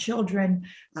 young children,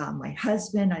 my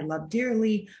husband I love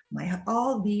dearly,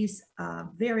 all these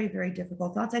very, very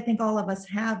difficult thoughts. I think all of us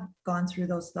have gone through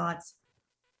those thoughts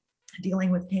dealing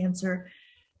with cancer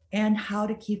and how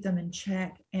to keep them in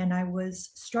check. And I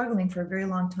was struggling for a very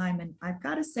long time. And I've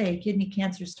got to say, kidney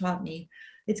cancer's taught me,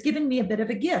 it's given me a bit of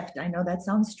a gift. I know that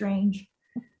sounds strange,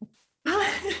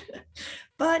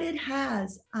 but it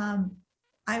has.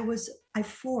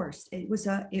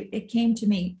 It came to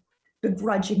me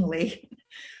begrudgingly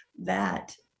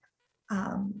that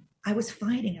I was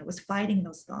fighting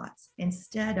those thoughts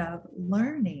instead of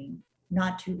learning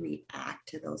not to react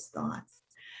to those thoughts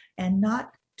and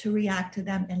not to react to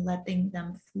them and letting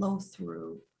them flow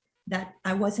through. That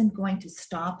I wasn't going to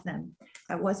stop them.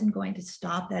 I wasn't going to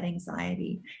stop that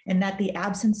anxiety, and that the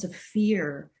absence of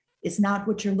fear is not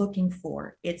what you're looking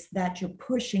for. It's that you're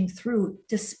pushing through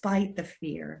despite the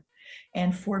fear.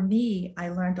 And for me, I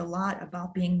learned a lot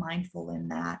about being mindful in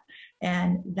that.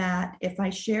 And that if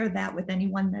I share that with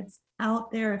anyone that's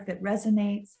out there, if it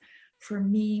resonates, for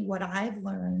me, what I've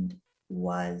learned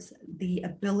was the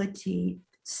ability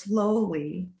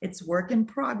slowly, it's work in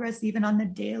progress, even on the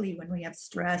daily, when we have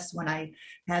stress, when I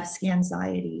have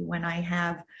anxiety, when I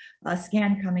have a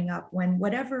scan coming up, when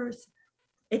whatever's,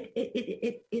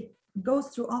 it goes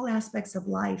through all aspects of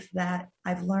life, that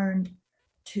I've learned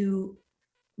to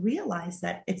realize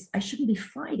that I shouldn't be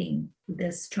fighting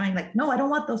this, trying like, no, I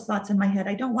don't want those thoughts in my head.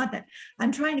 I don't want that.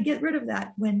 I'm trying to get rid of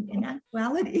that, when in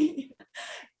actuality,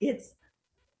 it's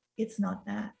not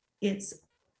that. It's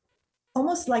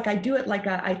almost like I do it like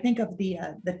I think of the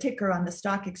ticker on the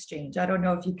stock exchange. I don't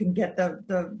know if you can get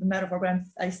the metaphor, but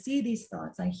I see these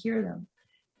thoughts, I hear them,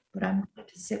 but I'm going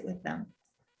to sit with them.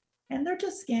 And they're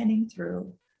just scanning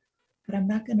through, but I'm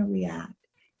not going to react.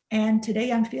 And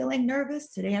today I'm feeling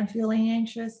nervous. Today I'm feeling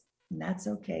anxious, and that's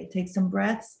okay. Take some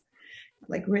breaths,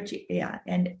 like Richie,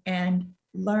 and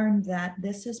learn that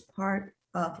this is part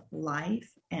of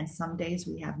life. And some days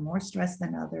we have more stress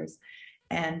than others,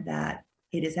 and that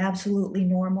it is absolutely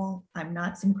normal. I'm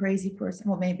not some crazy person.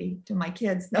 Well, maybe to my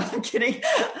kids. No, I'm kidding.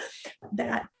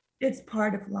 That it's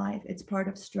part of life. It's part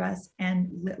of stress.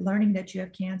 And learning that you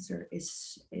have cancer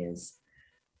is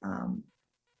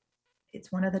it's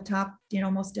one of the top,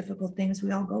 most difficult things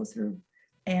we all go through.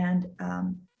 And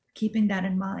keeping that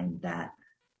in mind, that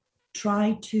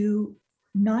try to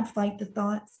not fight the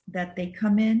thoughts, that they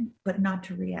come in, but not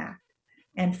to react.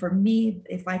 And for me,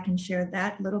 if I can share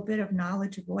that little bit of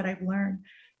knowledge of what I've learned,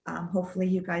 hopefully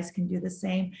you guys can do the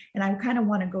same. And I kind of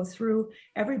want to go through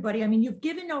everybody. I mean, you've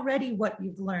given already what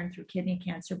you've learned through kidney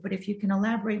cancer, but if you can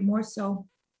elaborate more so,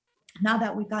 now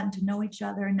that we've gotten to know each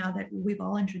other, now that we've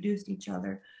all introduced each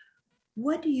other,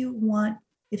 what do you want,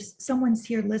 if someone's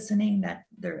here listening, that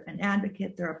they're an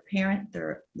advocate, they're a parent,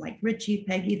 they're like Richie,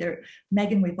 Peggy, they're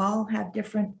Megan, we've all had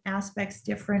different aspects,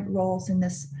 different roles in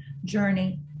this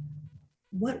journey.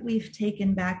 What we've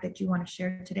taken back that you want to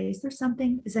share today? Is there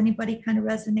something, is anybody kind of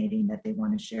resonating that they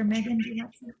want to share? Megan, do you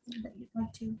have something that you'd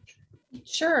like to?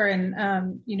 Sure.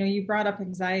 And, you brought up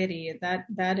anxiety.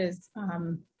 That is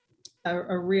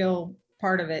a real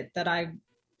part of it that I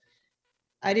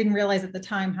didn't realize at the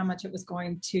time how much it was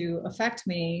going to affect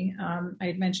me. I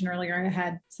had mentioned earlier, I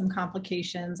had some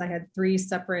complications. I had 3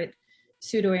 separate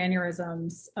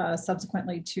pseudoaneurysms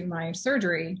subsequently to my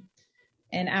surgery.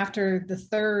 And after the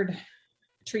 3rd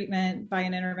treatment by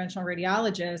an interventional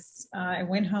radiologist, I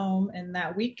went home, and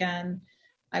that weekend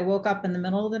I woke up in the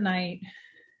middle of the night.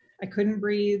 I couldn't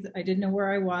breathe. I didn't know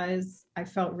where I was. I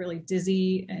felt really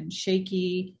dizzy and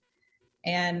shaky.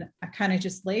 And I kind of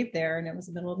just laid there, and it was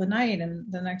the middle of the night. And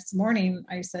the next morning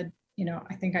I said,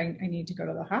 I think I need to go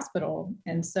to the hospital.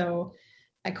 And so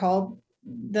I called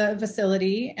the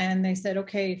facility, and they said,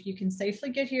 okay, if you can safely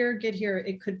get here.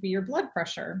 It could be your blood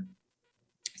pressure.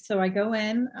 So I go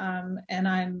in, and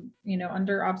I'm,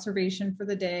 under observation for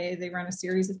the day. They run a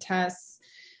series of tests.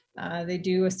 They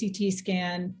do a CT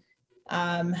scan.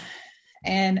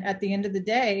 And at the end of the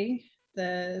day,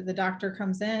 the doctor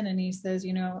comes in, and he says,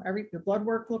 your blood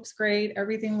work looks great.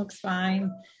 Everything looks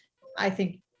fine. I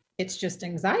think it's just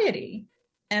anxiety.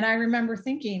 And I remember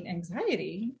thinking,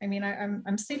 anxiety? I mean,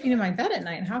 I'm sleeping in my bed at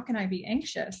night, and how can I be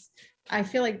anxious? I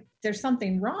feel like there's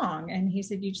something wrong. And he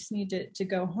said, you just need to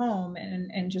go home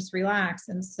and just relax.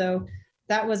 And so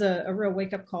that was a real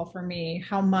wake up call for me,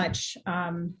 how much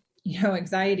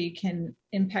anxiety can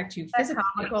impact you That's physically.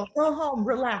 comical. Go home,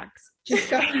 relax. Just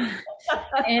go.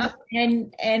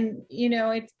 and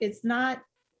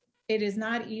it is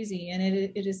not easy, and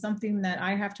it is something that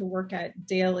I have to work at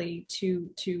daily to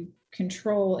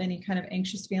control any kind of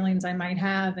anxious feelings I might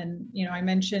have. And I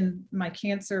mentioned my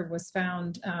cancer was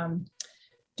found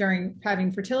during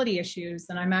having fertility issues,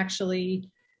 and I'm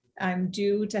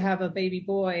due to have a baby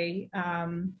boy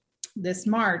this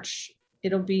March.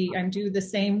 I'm due the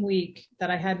same week that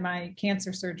I had my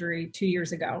cancer surgery 2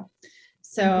 years ago.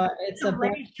 So it's a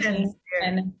blessing,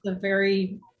 and it's a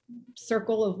very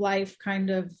circle of life kind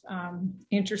of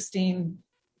interesting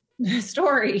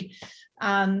story.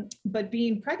 But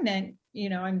being pregnant,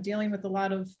 I'm dealing with a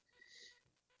lot of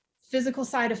physical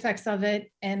side effects of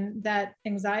it, and that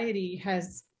anxiety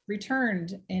has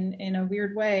returned in a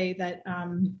weird way that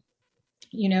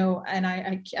and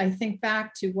I think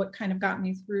back to what kind of got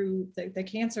me through the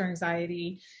cancer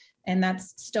anxiety, and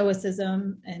that's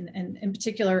stoicism and in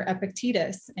particular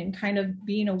Epictetus, and kind of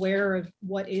being aware of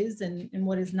what is and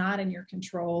what is not in your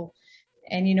control.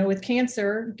 And with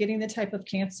cancer, getting the type of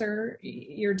cancer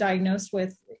you're diagnosed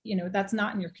with, that's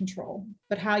not in your control.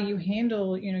 But how you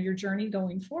handle your journey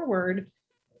going forward,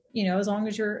 as long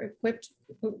as you're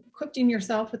equipping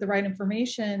yourself with the right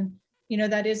information,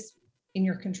 that is in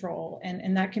your control,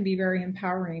 and that can be very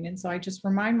empowering. And so I just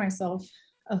remind myself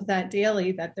of that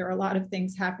daily, that there are a lot of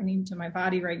things happening to my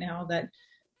body right now that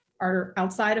are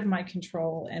outside of my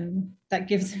control, and that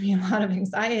gives me a lot of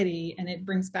anxiety, and it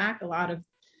brings back a lot of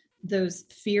those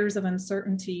fears of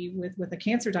uncertainty with a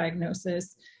cancer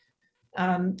diagnosis.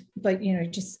 But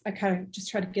I kind of just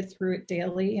try to get through it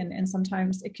daily, and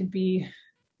sometimes it can be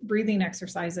breathing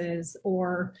exercises,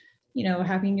 or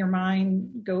having your mind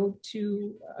go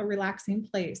to a relaxing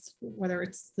place, whether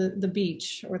it's the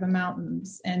beach or the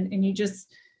mountains, and you just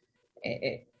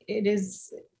it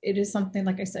is something,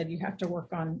 like I said, you have to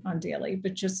work on daily.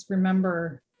 But just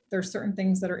remember, there are certain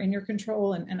things that are in your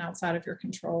control and outside of your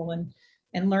control,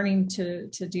 and learning to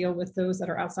deal with those that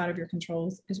are outside of your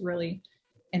control is really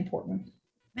important.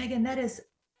 Megan, that is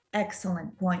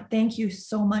excellent point. Thank you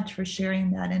so much for sharing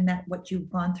that, and that what you've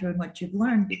gone through and what you've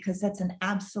learned, because that's an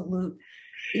absolute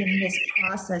in this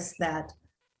process, that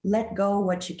let go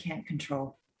what you can't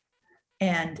control,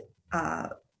 and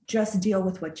just deal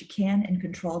with what you can, and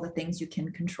control the things you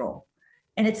can control.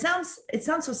 And it sounds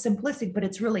so simplistic, but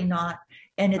it's really not.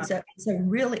 And it's a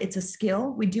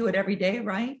skill. We do it every day,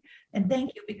 right? And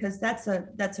thank you, because that's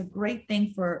a great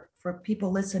thing for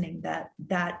people listening,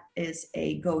 that is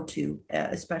a go-to,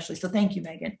 especially. So thank you,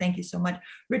 Megan. Thank you so much.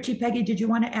 Richie, Peggy, did you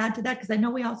want to add to that? Because I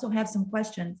know we also have some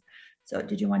questions. So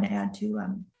did you want to add to,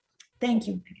 thank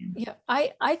you, Megan. Yeah,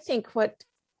 I think what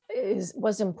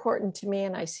was important to me,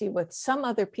 and I see with some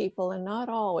other people, and not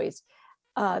always,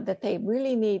 that they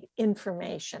really need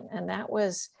information. And that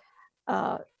was,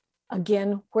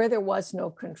 again, where there was no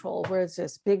control, where it's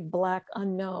this big black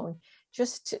unknown.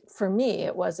 For me,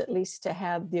 it was at least to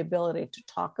have the ability to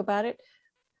talk about it.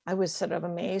 I was sort of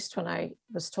amazed when I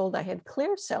was told I had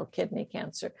clear cell kidney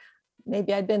cancer.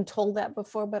 Maybe I'd been told that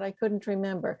before, but I couldn't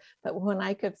remember. But when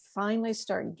I could finally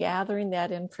start gathering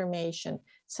that information,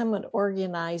 someone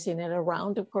organizing it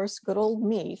around, of course, good old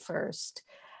me first,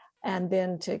 and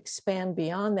then to expand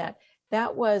beyond that,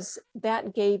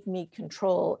 that gave me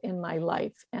control in my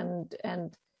life. And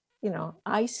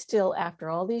I still, after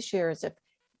all these years,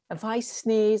 if I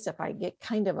sneeze, if I get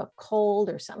kind of a cold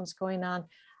or something's going on,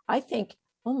 I think,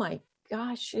 oh my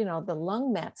gosh, the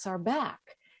lung mats are back.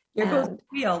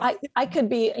 I could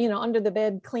be, under the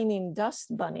bed cleaning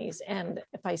dust bunnies, and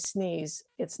if I sneeze,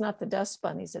 it's not the dust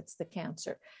bunnies, it's the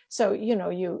cancer. So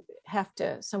you have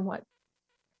to somewhat,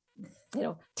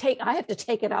 I have to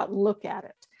take it out and look at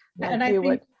it. And I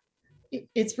think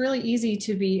it's really easy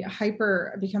to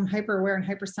become hyper aware and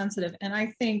hypersensitive. And I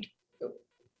think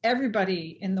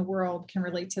everybody in the world can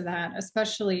relate to that,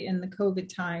 especially in the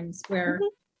COVID times, where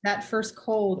that first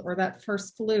cold or that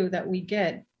first flu that we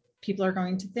get, people are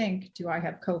going to think, do I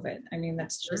have COVID? I mean,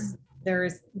 that's just, there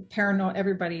is paranoid,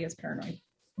 everybody is paranoid.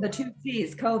 The 2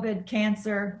 C's, COVID,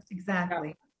 cancer,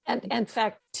 exactly. And in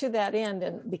fact, to that end,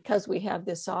 and because we have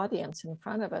this audience in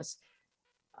front of us,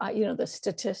 the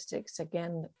statistics,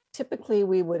 again, typically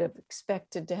we would have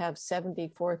expected to have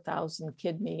 74,000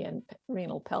 kidney and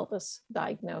renal pelvis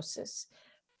diagnosis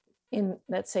in,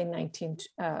 let's say,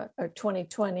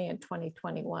 2020 and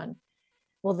 2021.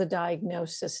 Well, the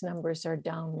diagnosis numbers are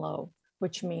down low,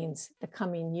 which means the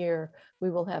coming year, we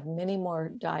will have many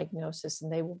more diagnoses,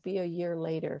 and they will be a year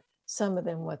later, some of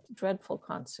them with dreadful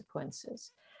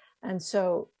consequences. And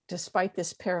so despite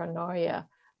this paranoia,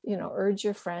 urge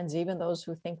your friends, even those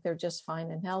who think they're just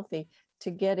fine and healthy,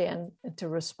 to get in and to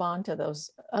respond to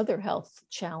those other health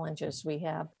challenges we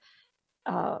have.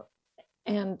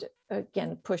 And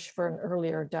again, push for an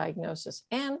earlier diagnosis.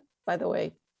 And by the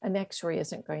way, an X-ray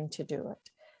isn't going to do it.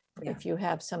 Yeah. If you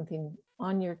have something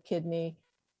on your kidney,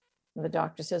 and the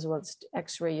doctor says, well, it's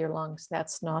X-ray your lungs,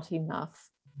 that's not enough.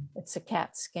 It's a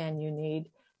CAT scan you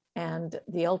need. And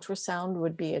the ultrasound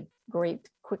would be a great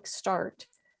quick start.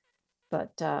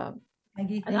 But,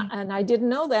 and I didn't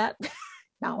know that.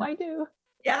 Now I do.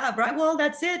 Yeah, right. Well,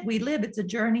 that's it. We live, it's a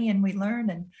journey and we learn.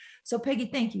 And so Peggy,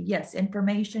 thank you. Yes,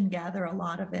 information, gather a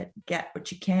lot of it, get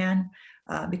what you can,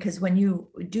 because when you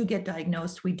do get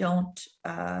diagnosed, we don't,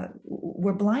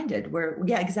 we're blinded.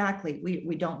 Yeah, exactly.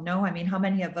 We don't know. I mean, how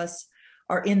many of us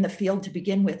are in the field to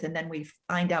begin with, and then we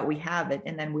find out we have it,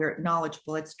 and then we're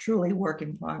knowledgeable. It's truly work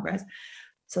in progress.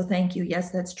 So thank you.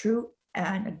 Yes, that's true.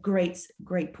 And a great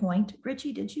point.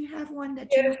 Richie, did you have one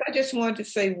that you... Yes, I just wanted to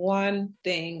say one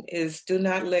thing is do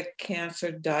not let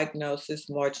cancer diagnosis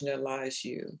marginalize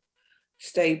you.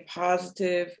 Stay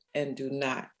positive and do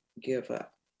not give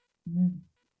up.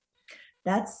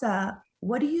 That's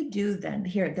what do you do then?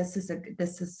 Here, this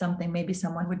is something maybe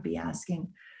someone would be asking.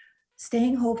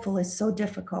 Staying hopeful is so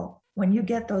difficult. When you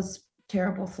get those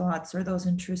terrible thoughts or those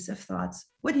intrusive thoughts,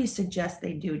 what do you suggest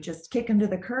they do? Just kick them to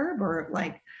the curb, or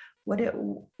like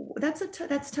that's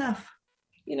tough.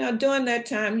 You know, during that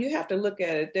time, you have to look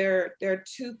at it. There are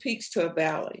two peaks to a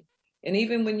valley. And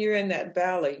even when you're in that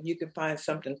valley, you can find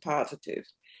something positive,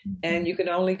 and you can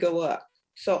only go up.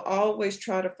 So always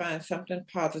try to find something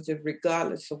positive,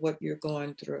 regardless of what you're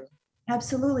going through.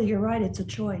 Absolutely. You're right. It's a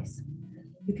choice.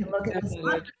 You can look at this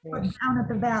down at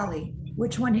the valley.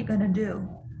 Which one are you going to do?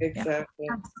 Exactly.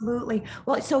 Yeah, absolutely.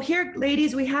 Well, so here,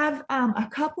 ladies, we have a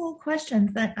couple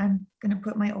questions that I'm going to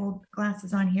put my old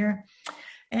glasses on here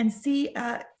and see.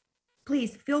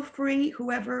 Please feel free,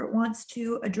 whoever wants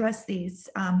to address these.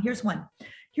 Here's one.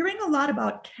 Hearing a lot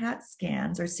about CAT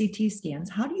scans or CT scans,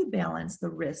 how do you balance the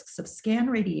risks of scan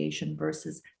radiation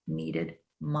versus needed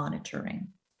monitoring?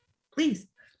 Please.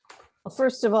 Well,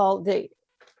 first of all, the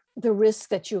risk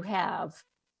that you have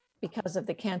because of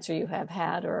the cancer you have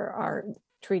had or are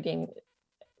treating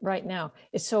right now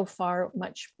is so far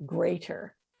much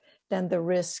greater than the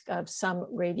risk of some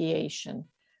radiation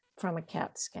from a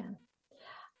CAT scan.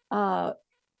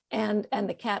 And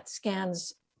the CAT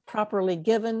scans properly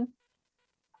given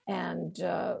and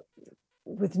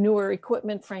with newer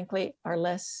equipment, frankly, are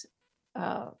less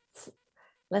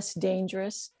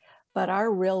dangerous. But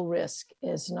our real risk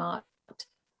is not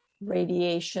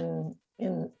radiation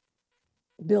in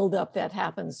buildup that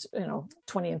happens,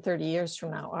 20 and 30 years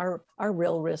from now. Our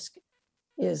real risk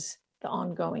is the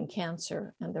ongoing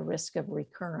cancer and the risk of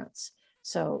recurrence.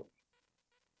 So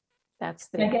that's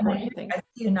the important thing. I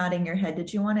see you nodding your head.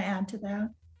 Did you want to add to that?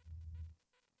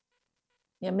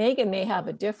 Yeah, Megan may have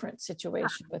a different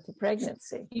situation with the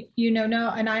pregnancy. No,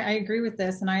 and I agree with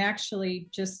this. And I actually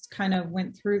just kind of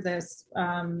went through this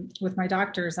with my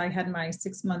doctors. I had my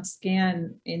 6-month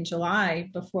scan in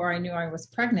July before I knew I was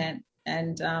pregnant.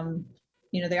 And,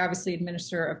 they obviously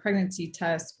administer a pregnancy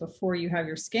test before you have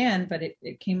your scan, but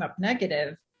it came up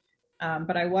negative.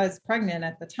 But I was pregnant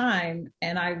at the time,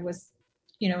 and I was,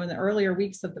 in the earlier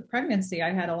weeks of the pregnancy,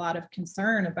 I had a lot of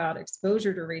concern about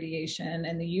exposure to radiation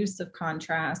and the use of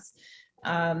contrast.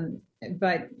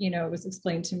 But, it was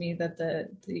explained to me that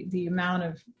the amount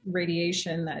of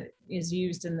radiation that is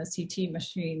used in the CT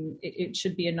machine, it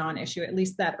should be a non-issue, at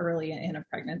least that early in a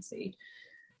pregnancy.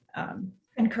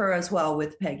 Concur as well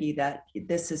with Peggy that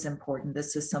this is important.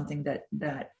 This is something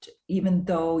that even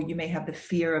though you may have the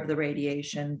fear of the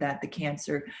radiation, that the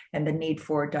cancer and the need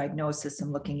for diagnosis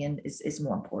and looking in is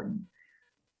more important.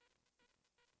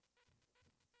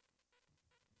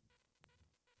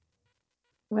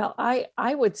 Well,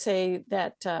 I would say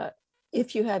that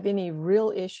if you have any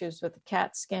real issues with the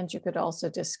CAT scans, you could also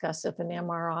discuss if an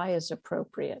MRI is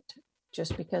appropriate,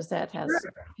 just because that has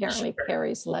apparently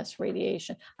carries less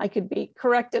radiation. I could be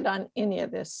corrected on any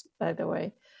of this, by the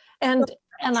way. And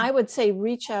I would say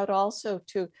reach out also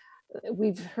to,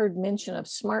 we've heard mention of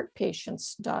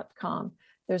smartpatients.com.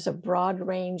 There's a broad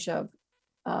range of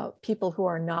people who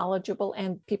are knowledgeable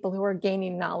and people who are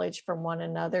gaining knowledge from one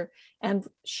another and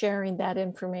sharing that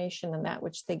information and that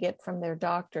which they get from their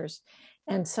doctors.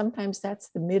 And sometimes that's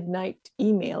the midnight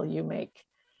email you make.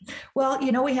 Well,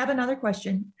 we have another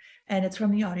question, and it's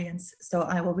from the audience. So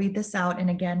I will read this out.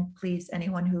 And again, please,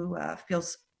 anyone who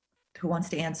wants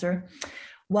to answer.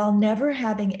 While never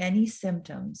having any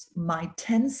symptoms, my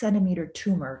 10-centimeter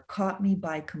tumor caught me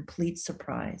by complete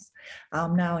surprise.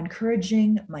 I'm now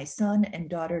encouraging my son and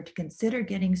daughter to consider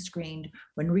getting screened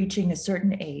when reaching a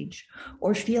certain age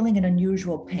or feeling an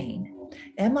unusual pain.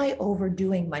 Am I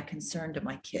overdoing my concern to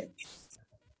my kids?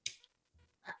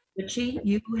 Richie,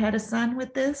 you had a son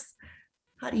with this.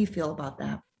 How do you feel about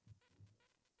that?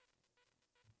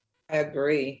 I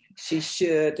agree. She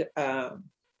should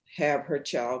have her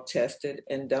child tested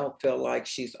and don't feel like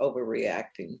she's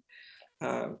overreacting.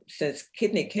 Since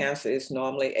kidney cancer is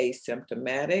normally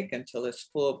asymptomatic until it's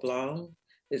full blown,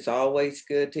 it's always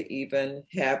good to even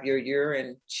have your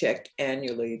urine checked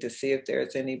annually to see if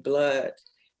there's any blood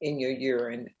in your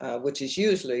urine, which is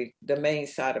usually the main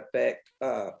side effect,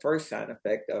 first side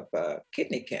effect of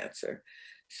kidney cancer.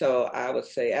 So I would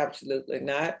say absolutely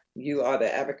not. You are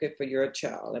the advocate for your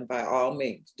child, and by all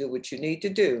means, do what you need to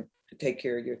do to take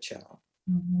care of your child.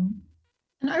 Mm-hmm.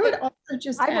 And I would also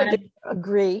just I add, would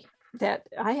agree that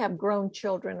I have grown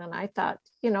children, and I thought,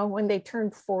 when they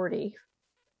turn 40,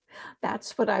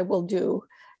 that's what I will do,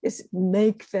 is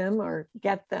make them or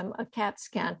get them a CAT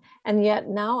scan. And yet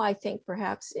now I think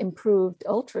perhaps improved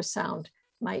ultrasound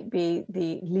might be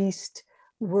the least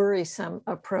worrisome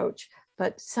approach,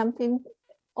 but something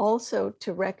also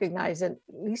to recognize, at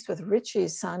least with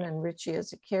Richie's son, and Richie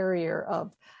is a carrier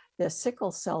of the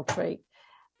sickle cell trait,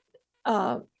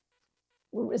 there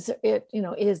was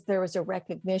a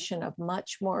recognition of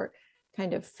much more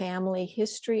kind of family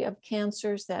history of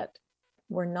cancers that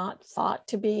were not thought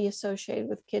to be associated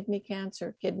with kidney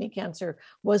cancer. Kidney cancer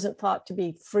wasn't thought to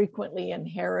be frequently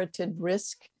inherited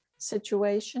risk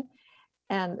situation.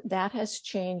 And that has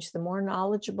changed. The more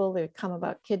knowledgeable they become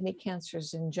about kidney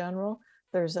cancers in general,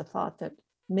 there's a thought that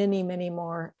many, many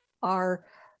more are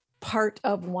part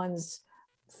of one's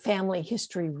family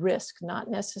history risk, not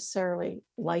necessarily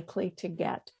likely to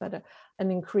get, but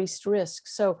an increased risk.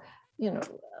 So,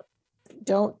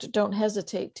 don't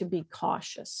hesitate to be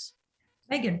cautious.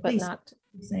 Megan, but please. Not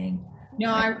saying. No,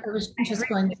 I was just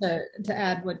going to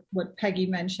add what Peggy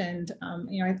mentioned.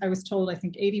 I was told I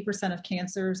think 80% of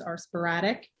cancers are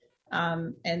sporadic,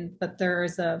 but there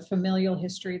is a familial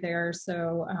history there.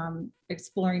 So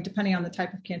exploring, depending on the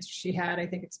type of cancer she had, I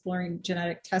think exploring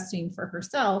genetic testing for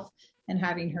herself and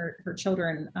having her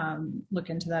children look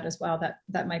into that as well.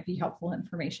 That might be helpful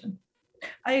information.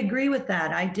 I agree with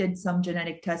that. I did some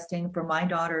genetic testing for my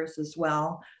daughters as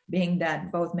well, being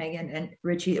that both Megan and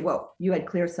Richie, well, you had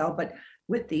clear cell, but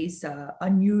with these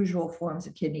unusual forms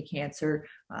of kidney cancer,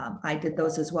 I did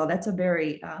those as well. That's a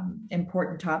very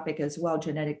important topic as well,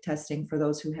 genetic testing for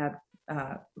those who have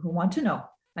who want to know.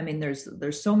 I mean,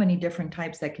 there's so many different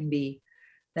types that can be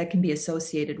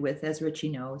associated with, as Richie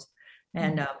knows,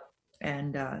 and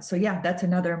so yeah, that's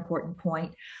another important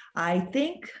point. I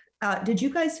think. Did you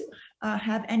guys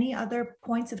have any other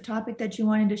points of topic that you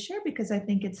wanted to share? Because I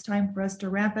think it's time for us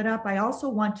to wrap it up. I also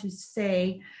want to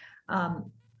say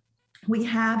we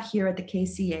have here at the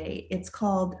KCA, it's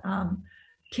called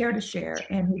Care to Share,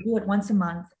 and we do it once a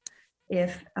month.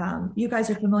 If you guys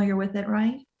are familiar with it,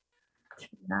 right?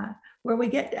 Yeah. Where we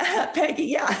get, Peggy,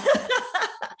 yeah.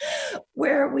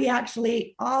 Where we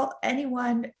actually,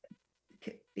 anyone,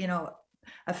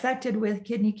 affected with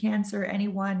kidney cancer,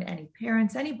 anyone, any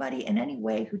parents, anybody in any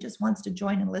way who just wants to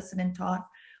join and listen and talk,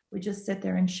 we just sit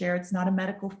there and share. It's not a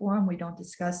medical forum. We don't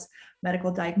discuss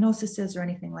medical diagnoses or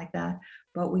anything like that,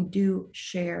 but we do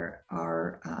share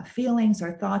our feelings,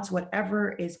 our thoughts,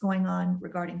 whatever is going on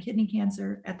regarding kidney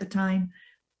cancer at the time.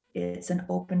 It's an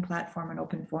open platform, an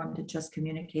open forum to just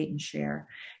communicate and share.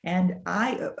 And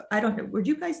I don't know,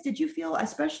 did you feel,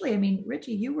 especially, I mean,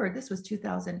 Richie, this was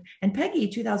 2000, and Peggy,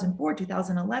 2004,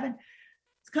 2011.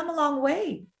 It's come a long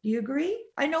way. Do you agree?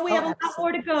 I know we have a lot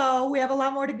more to go. We have a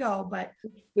lot more to go, but.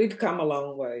 We've come a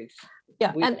long ways.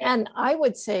 Yeah, and I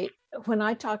would say, when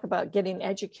I talk about getting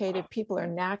educated, people are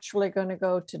naturally going to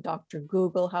go to Dr.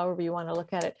 Google, however you want to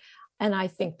look at it. And I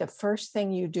think the first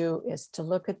thing you do is to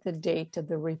look at the date of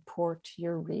the report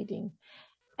you're reading.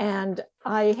 And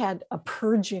I had a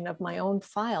purging of my own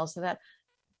files that,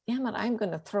 damn it, I'm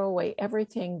going to throw away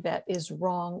everything that is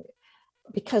wrong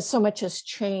because so much has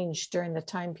changed during the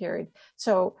time period.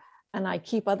 So, and I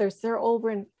keep others, they're over,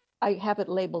 and I have it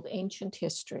labeled ancient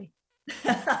history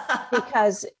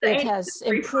because it has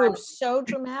improved so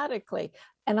dramatically.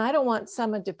 And I don't want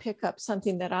someone to pick up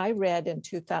something that I read in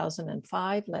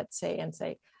 2005, let's say, and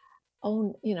say,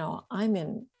 oh, I'm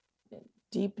in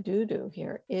deep doo-doo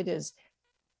here.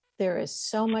 There is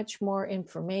so much more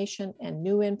information, and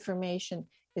new information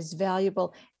is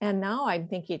valuable. And now I'm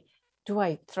thinking, do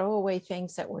I throw away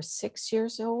things that were 6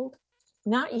 years old?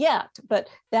 Not yet, but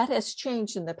that has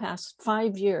changed in the past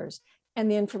 5 years. And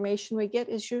the information we get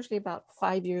is usually about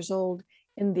 5 years old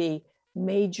in the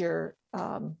major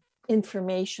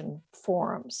information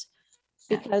forums,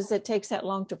 because it takes that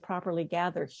long to properly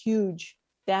gather huge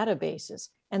databases.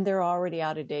 and they're already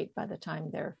out of date by the time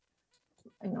they're,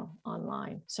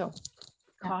 online. So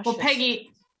cautious. Well,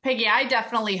 Peggy, I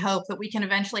definitely hope that we can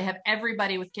eventually have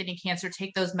everybody with kidney cancer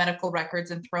take those medical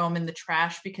records and throw them in the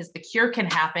trash, because the cure can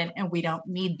happen and we don't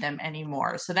need them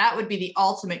anymore. So that would be the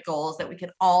ultimate goal, is that we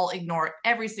could all ignore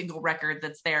every single record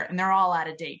that's there and they're all out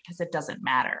of date because it doesn't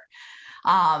matter.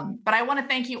 But I want to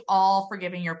thank you all for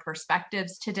giving your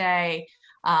perspectives today,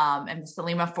 and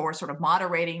Salima for sort of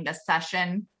moderating this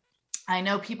session. I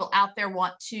know people out there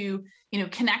want to,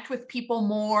 connect with people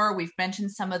more. We've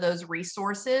mentioned some of those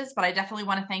resources, but I definitely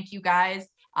want to thank you guys.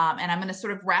 And I'm going to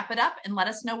sort of wrap it up and let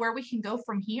us know where we can go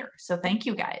from here. So thank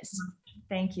you guys.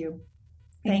 Thank you.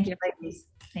 Thank you, ladies.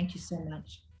 Thank you so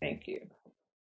much. Thank you.